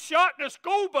pray when he's shot in a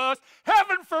school bus.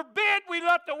 Heaven forbid we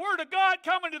let the Word of God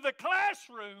come into the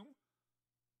classroom.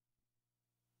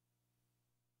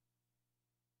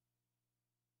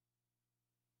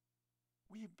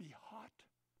 Will you be hot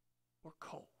or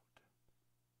cold?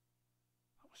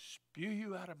 I will spew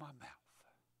you out of my mouth.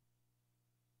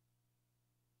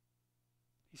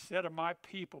 He said of my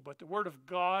people, but the word of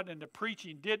God and the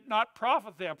preaching did not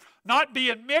profit them, not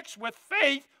being mixed with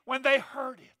faith when they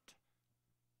heard it.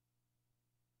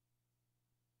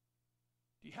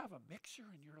 Do you have a mixer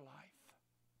in your life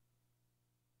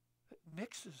that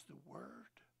mixes the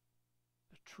word,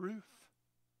 the truth?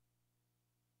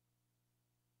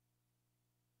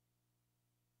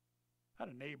 I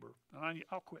had a neighbor, and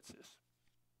I'll quit this.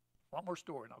 One more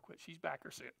story and I'll quit. She's back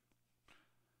her sit.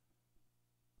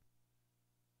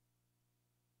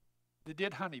 They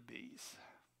did honeybees.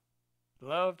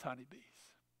 Loved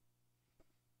honeybees.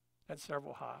 Had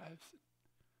several hives.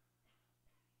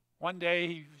 One day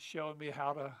he was showing me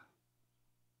how to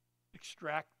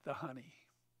extract the honey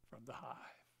from the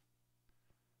hive.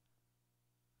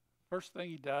 First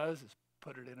thing he does is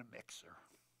put it in a mixer.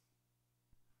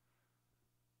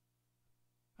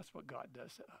 That's what God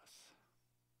does to us.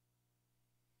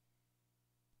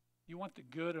 You want the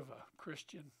good of a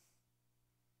Christian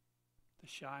to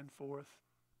shine forth?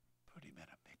 Put him in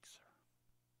a mixer.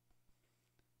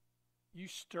 You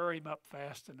stir him up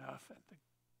fast enough and the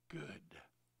good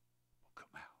will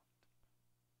come out.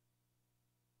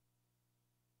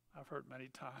 I've heard many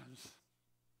times,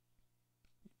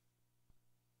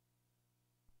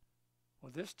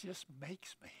 well, this just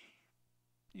makes me.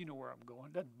 You know where I'm going.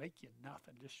 It doesn't make you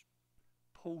nothing. Just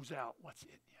pulls out what's in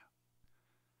you.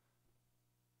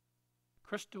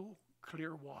 Crystal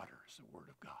clear water is the Word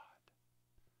of God.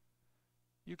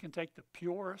 You can take the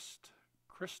purest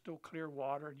crystal clear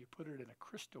water and you put it in a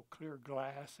crystal clear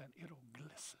glass and it'll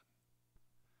glisten.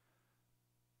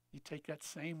 You take that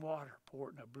same water, pour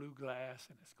it in a blue glass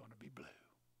and it's going to be blue.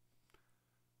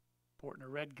 Pour it in a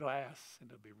red glass and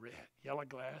it'll be red. Yellow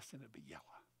glass and it'll be yellow.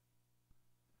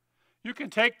 You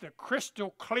can take the crystal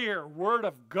clear Word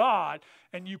of God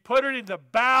and you put it in the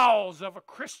bowels of a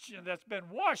Christian that's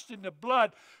been washed in the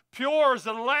blood, pure as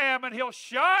a lamb, and he'll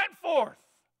shine forth.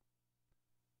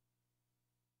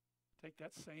 Take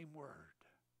that same Word,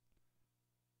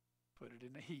 put it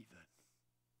in a heathen,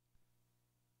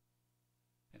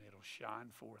 and it'll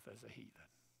shine forth as a heathen.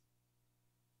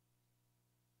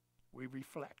 We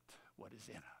reflect what is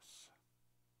in us.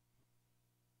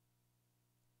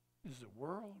 Is the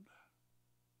world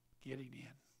getting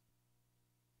in?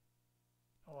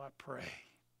 Oh, I pray.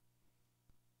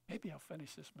 Maybe I'll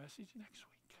finish this message next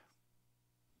week.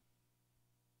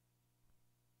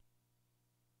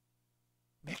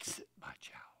 Mix it, my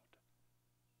child,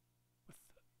 with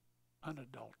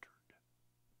unadulterated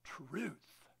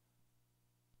truth.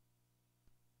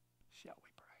 Shall we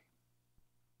pray?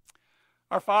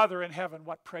 Our Father in heaven,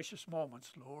 what precious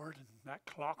moments, Lord, and that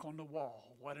clock on the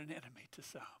wall, what an enemy to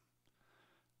some.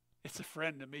 It's a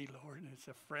friend to me, Lord, and it's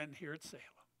a friend here at Salem.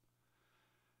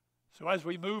 So as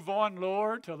we move on,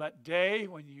 Lord, till that day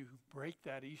when you break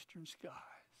that eastern skies,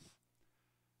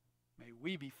 may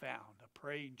we be found a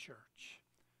praying church,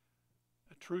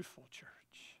 a truthful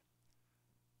church.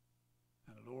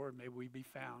 And Lord, may we be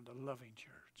found a loving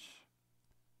church.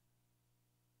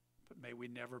 But may we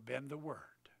never bend the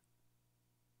word.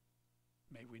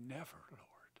 May we never,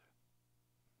 Lord,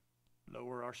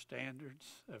 lower our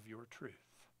standards of your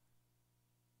truth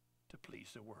to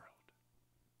please the world.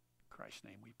 In Christ's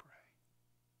name we pray.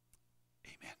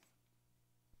 Amen.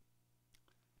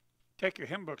 Take your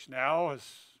hymn books now as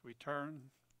we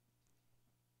turn.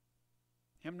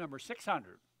 Hymn number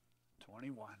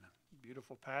 621.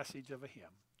 Beautiful passage of a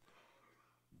hymn.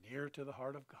 Near to the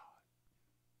heart of God.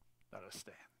 Let us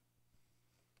stand.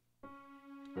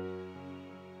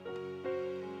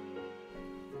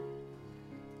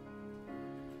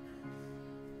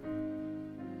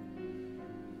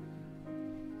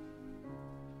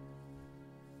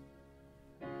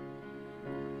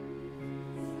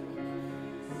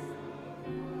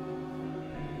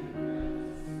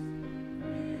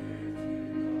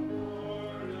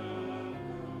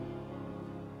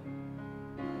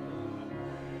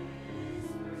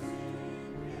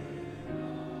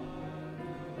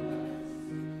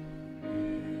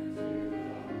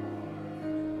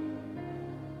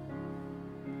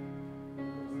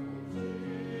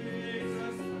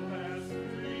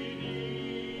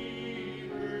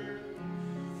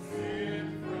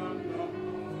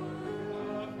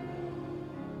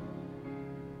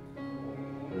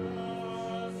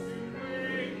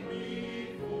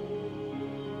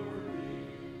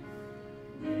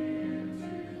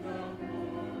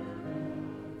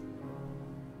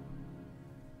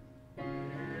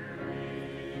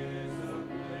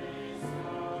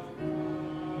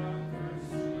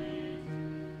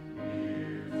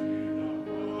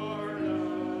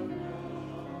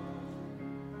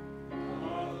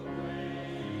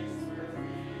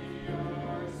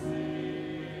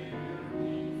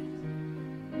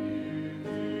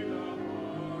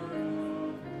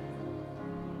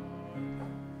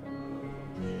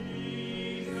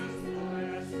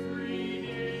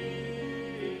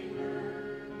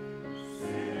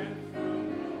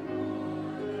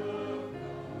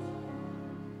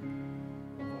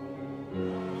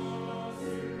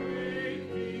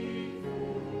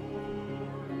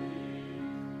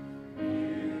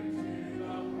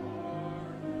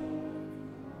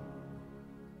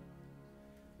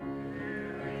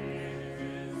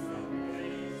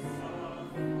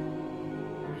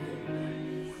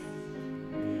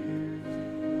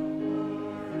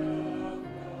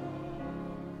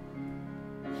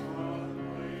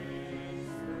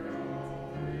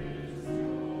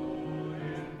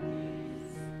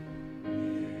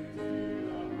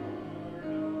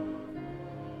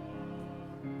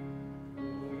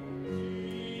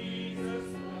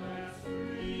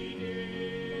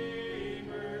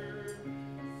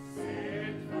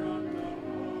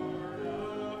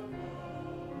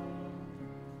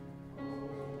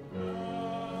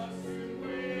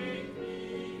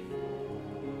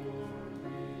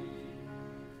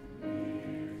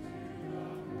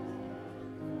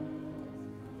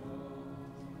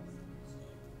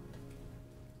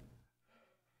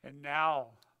 And now,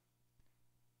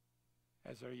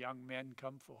 as our young men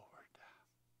come forward,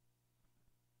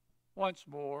 once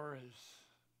more is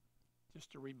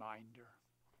just a reminder.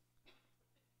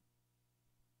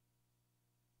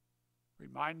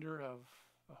 Reminder of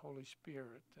the Holy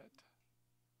Spirit that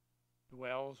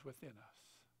dwells within us.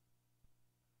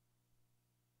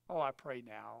 Oh, I pray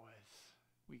now as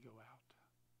we go out.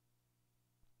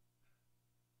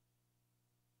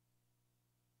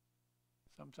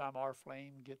 Sometime our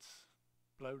flame gets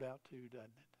blowed out too, doesn't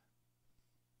it?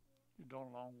 You're doing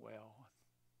along well.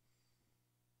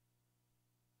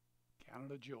 Count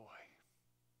it a joy,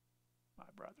 my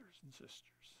brothers and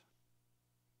sisters.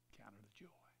 Count it a joy.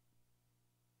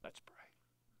 Let's pray.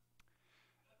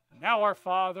 And now our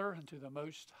Father, unto the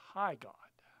Most High God,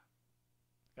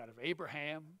 God of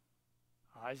Abraham,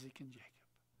 Isaac, and Jacob,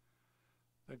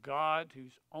 the God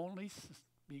whose only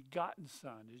begotten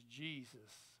Son is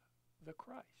Jesus the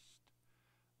Christ,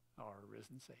 our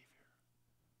risen Savior,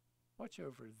 watch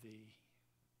over thee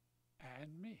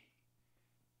and me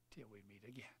till we meet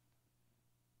again.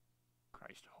 In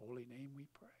Christ's holy name we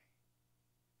pray.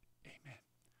 Amen.